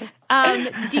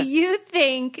 Do you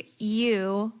think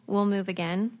you will move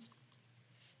again?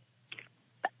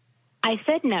 I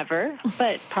said never,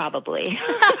 but probably.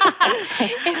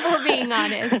 If we're being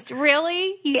honest.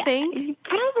 Really? You think?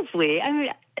 Probably. I mean,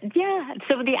 yeah.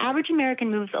 So the average American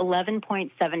moves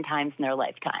 11.7 times in their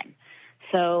lifetime.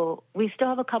 So we still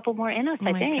have a couple more in us,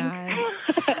 I think.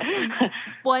 God.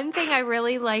 One thing I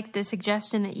really liked, the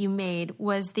suggestion that you made,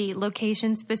 was the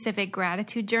location-specific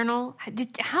gratitude journal. How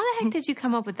the heck did you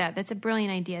come up with that? That's a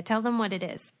brilliant idea. Tell them what it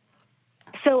is.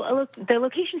 So the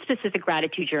location-specific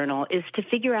gratitude journal is to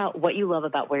figure out what you love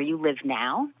about where you live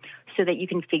now so that you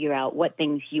can figure out what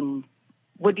things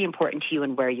would be important to you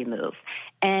and where you move.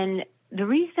 And the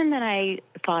reason that I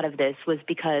thought of this was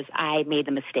because I made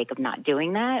the mistake of not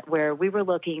doing that, where we were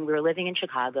living in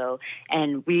Chicago,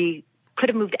 and we could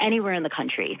have moved anywhere in the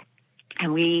country.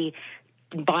 And we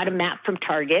bought a map from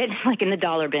Target, like in the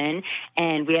dollar bin,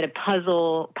 and we had a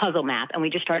puzzle map, and we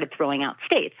just started throwing out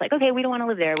states. Like, okay, we don't want to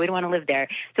live there. We don't want to live there.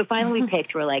 So finally we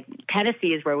picked, we're like, Tennessee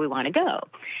is where we want to go.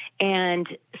 And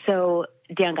so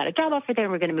Dan got a job offer there,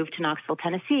 and we're going to move to Knoxville,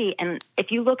 Tennessee. And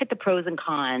if you look at the pros and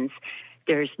cons,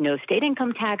 there's no state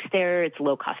income tax there. It's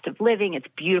low cost of living. It's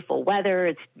beautiful weather.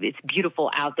 It's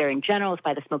beautiful out there in general. It's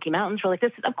by the Smoky Mountains. We're like,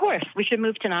 of course, we should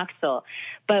move to Knoxville.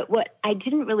 But what I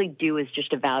didn't really do is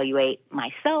just evaluate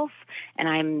myself.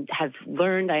 And have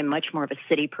learned I'm much more of a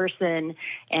city person,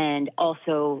 and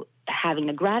also having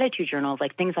a gratitude journal of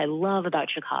like things I love about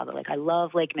Chicago. Like I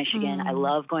love Lake Michigan. I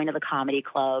love going to the comedy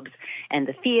clubs and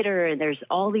the theater. And there's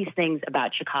all these things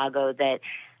about Chicago that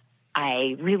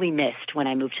I really missed when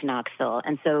I moved to Knoxville.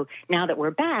 And so now that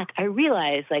we're back, I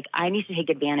realize like I need to take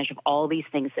advantage of all these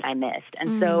things that I missed.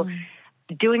 And so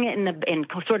doing it in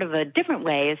sort of a different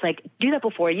way is like, do that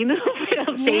before you move.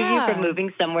 It'll save you from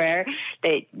moving somewhere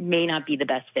that may not be the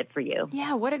best fit for you.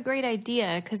 Yeah, what a great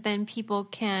idea, because then people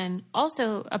can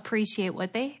also appreciate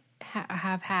what they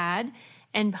have had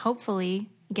and hopefully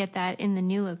get that in the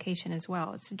new location as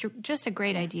well. It's just a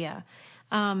great idea.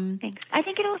 Thanks. I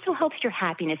think it also helps your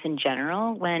happiness in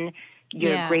general when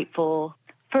you're grateful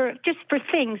for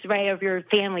things, right, of your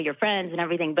family, your friends and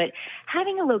everything. But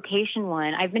having a location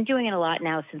one, I've been doing it a lot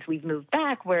now since we've moved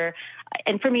back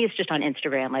and for me, it's just on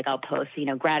Instagram. Like I'll post,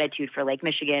 gratitude for Lake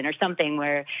Michigan or something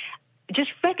where just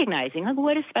recognizing like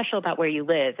what is special about where you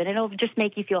live, and it'll just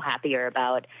make you feel happier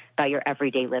about your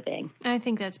everyday living. I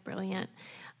think that's brilliant.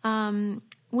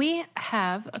 We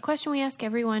have a question we ask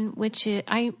everyone, which is,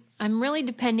 I'm really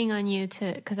depending on you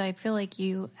because I feel like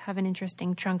you have an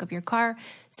interesting trunk of your car.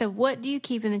 So what do you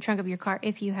keep in the trunk of your car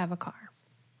if you have a car?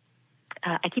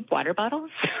 I keep water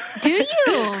bottles. Do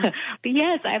you?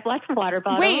 Yes, I have lots of water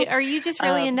bottles. Wait, are you just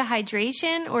really into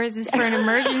hydration, or is this for an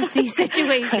emergency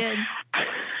situation?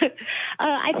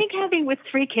 I think with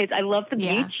 3 kids, I love the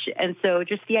beach. And so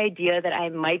just the idea that I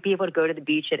might be able to go to the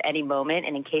beach at any moment,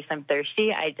 and in case I'm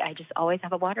thirsty, I just always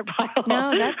have a water bottle.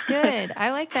 No, that's good. I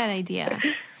like that idea.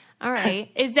 All right.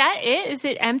 Is that it? Is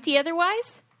it empty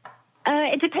otherwise?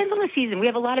 It depends on the season. We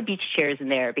have a lot of beach chairs in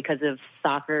there because of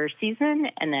soccer season,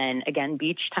 and then again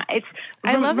beach time.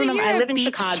 I love that you're I live a in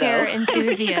beach Chicago. chair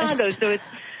enthusiast. Chicago, so it's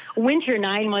winter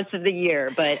 9 months of the year,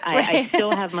 but I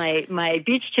still have my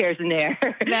beach chairs in there.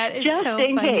 That is just so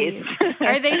in funny. Case.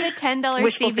 Are they the $10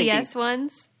 CVS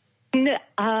ones?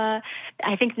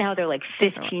 I think now they're like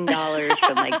 $15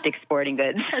 from like Dick's Sporting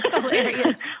Goods. That's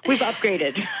hilarious. We've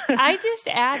upgraded. I just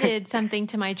added something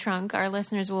to my trunk. Our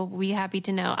listeners will be happy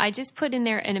to know. I just put in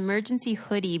there an emergency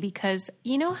hoodie because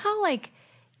you know how like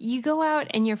you go out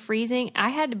and you're freezing? I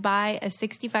had to buy a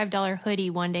 $65 hoodie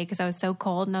one day because I was so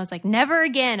cold, and I was like, never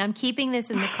again. I'm keeping this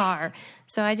in the car.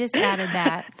 So I just added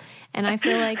that, and I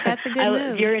feel like that's a good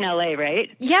move. You're in LA,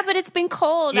 right? Yeah, but it's been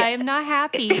cold. Yeah. I am not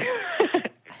happy.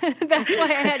 That's why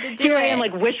I had to do it. Here I am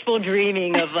like wishful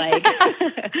dreaming of like.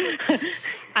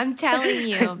 I'm telling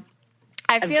you.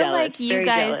 I feel jealous, like you very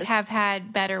guys jealous. have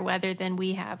had better weather than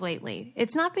we have lately.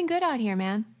 It's not been good out here,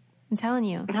 man. I'm telling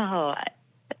you. No,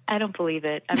 I don't believe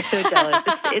it. I'm so jealous.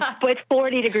 It's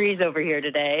 40 degrees over here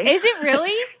today. Is it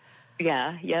really?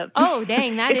 Yeah, yep. Oh,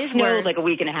 dang, that is snowed worse. like a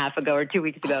week and a half ago or 2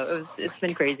 weeks ago. It's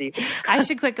been crazy. I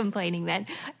should quit complaining then.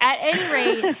 At any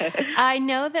rate, I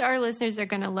know that our listeners are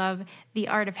going to love The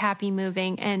Art of Happy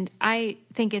Moving, and I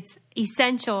think it's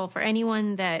essential for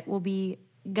anyone that will be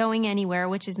going anywhere,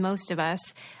 which is most of us.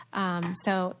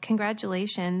 So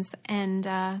congratulations.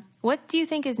 And what do you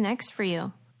think is next for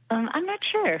you? I'm not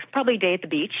sure. Probably day at the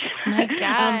beach. My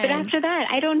God. But after that,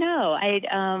 I don't know.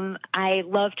 I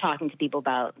love talking to people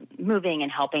about moving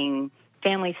and helping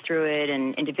families through it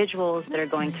and individuals that are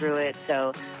going through it.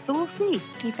 So we'll see.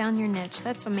 You found your niche.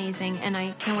 That's amazing. And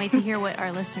I can't wait to hear what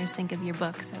our listeners think of your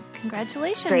book. So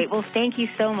congratulations. Great. Well, thank you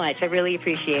so much. I really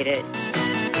appreciate it.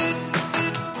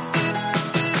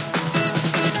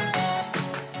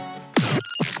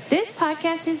 This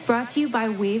podcast is brought to you by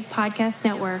Wave Podcast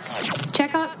Network.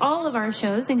 Check out all of our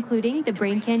shows, including the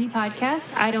Brain Candy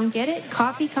Podcast, I Don't Get It,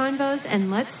 Coffee Convos, and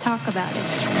Let's Talk About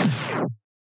It.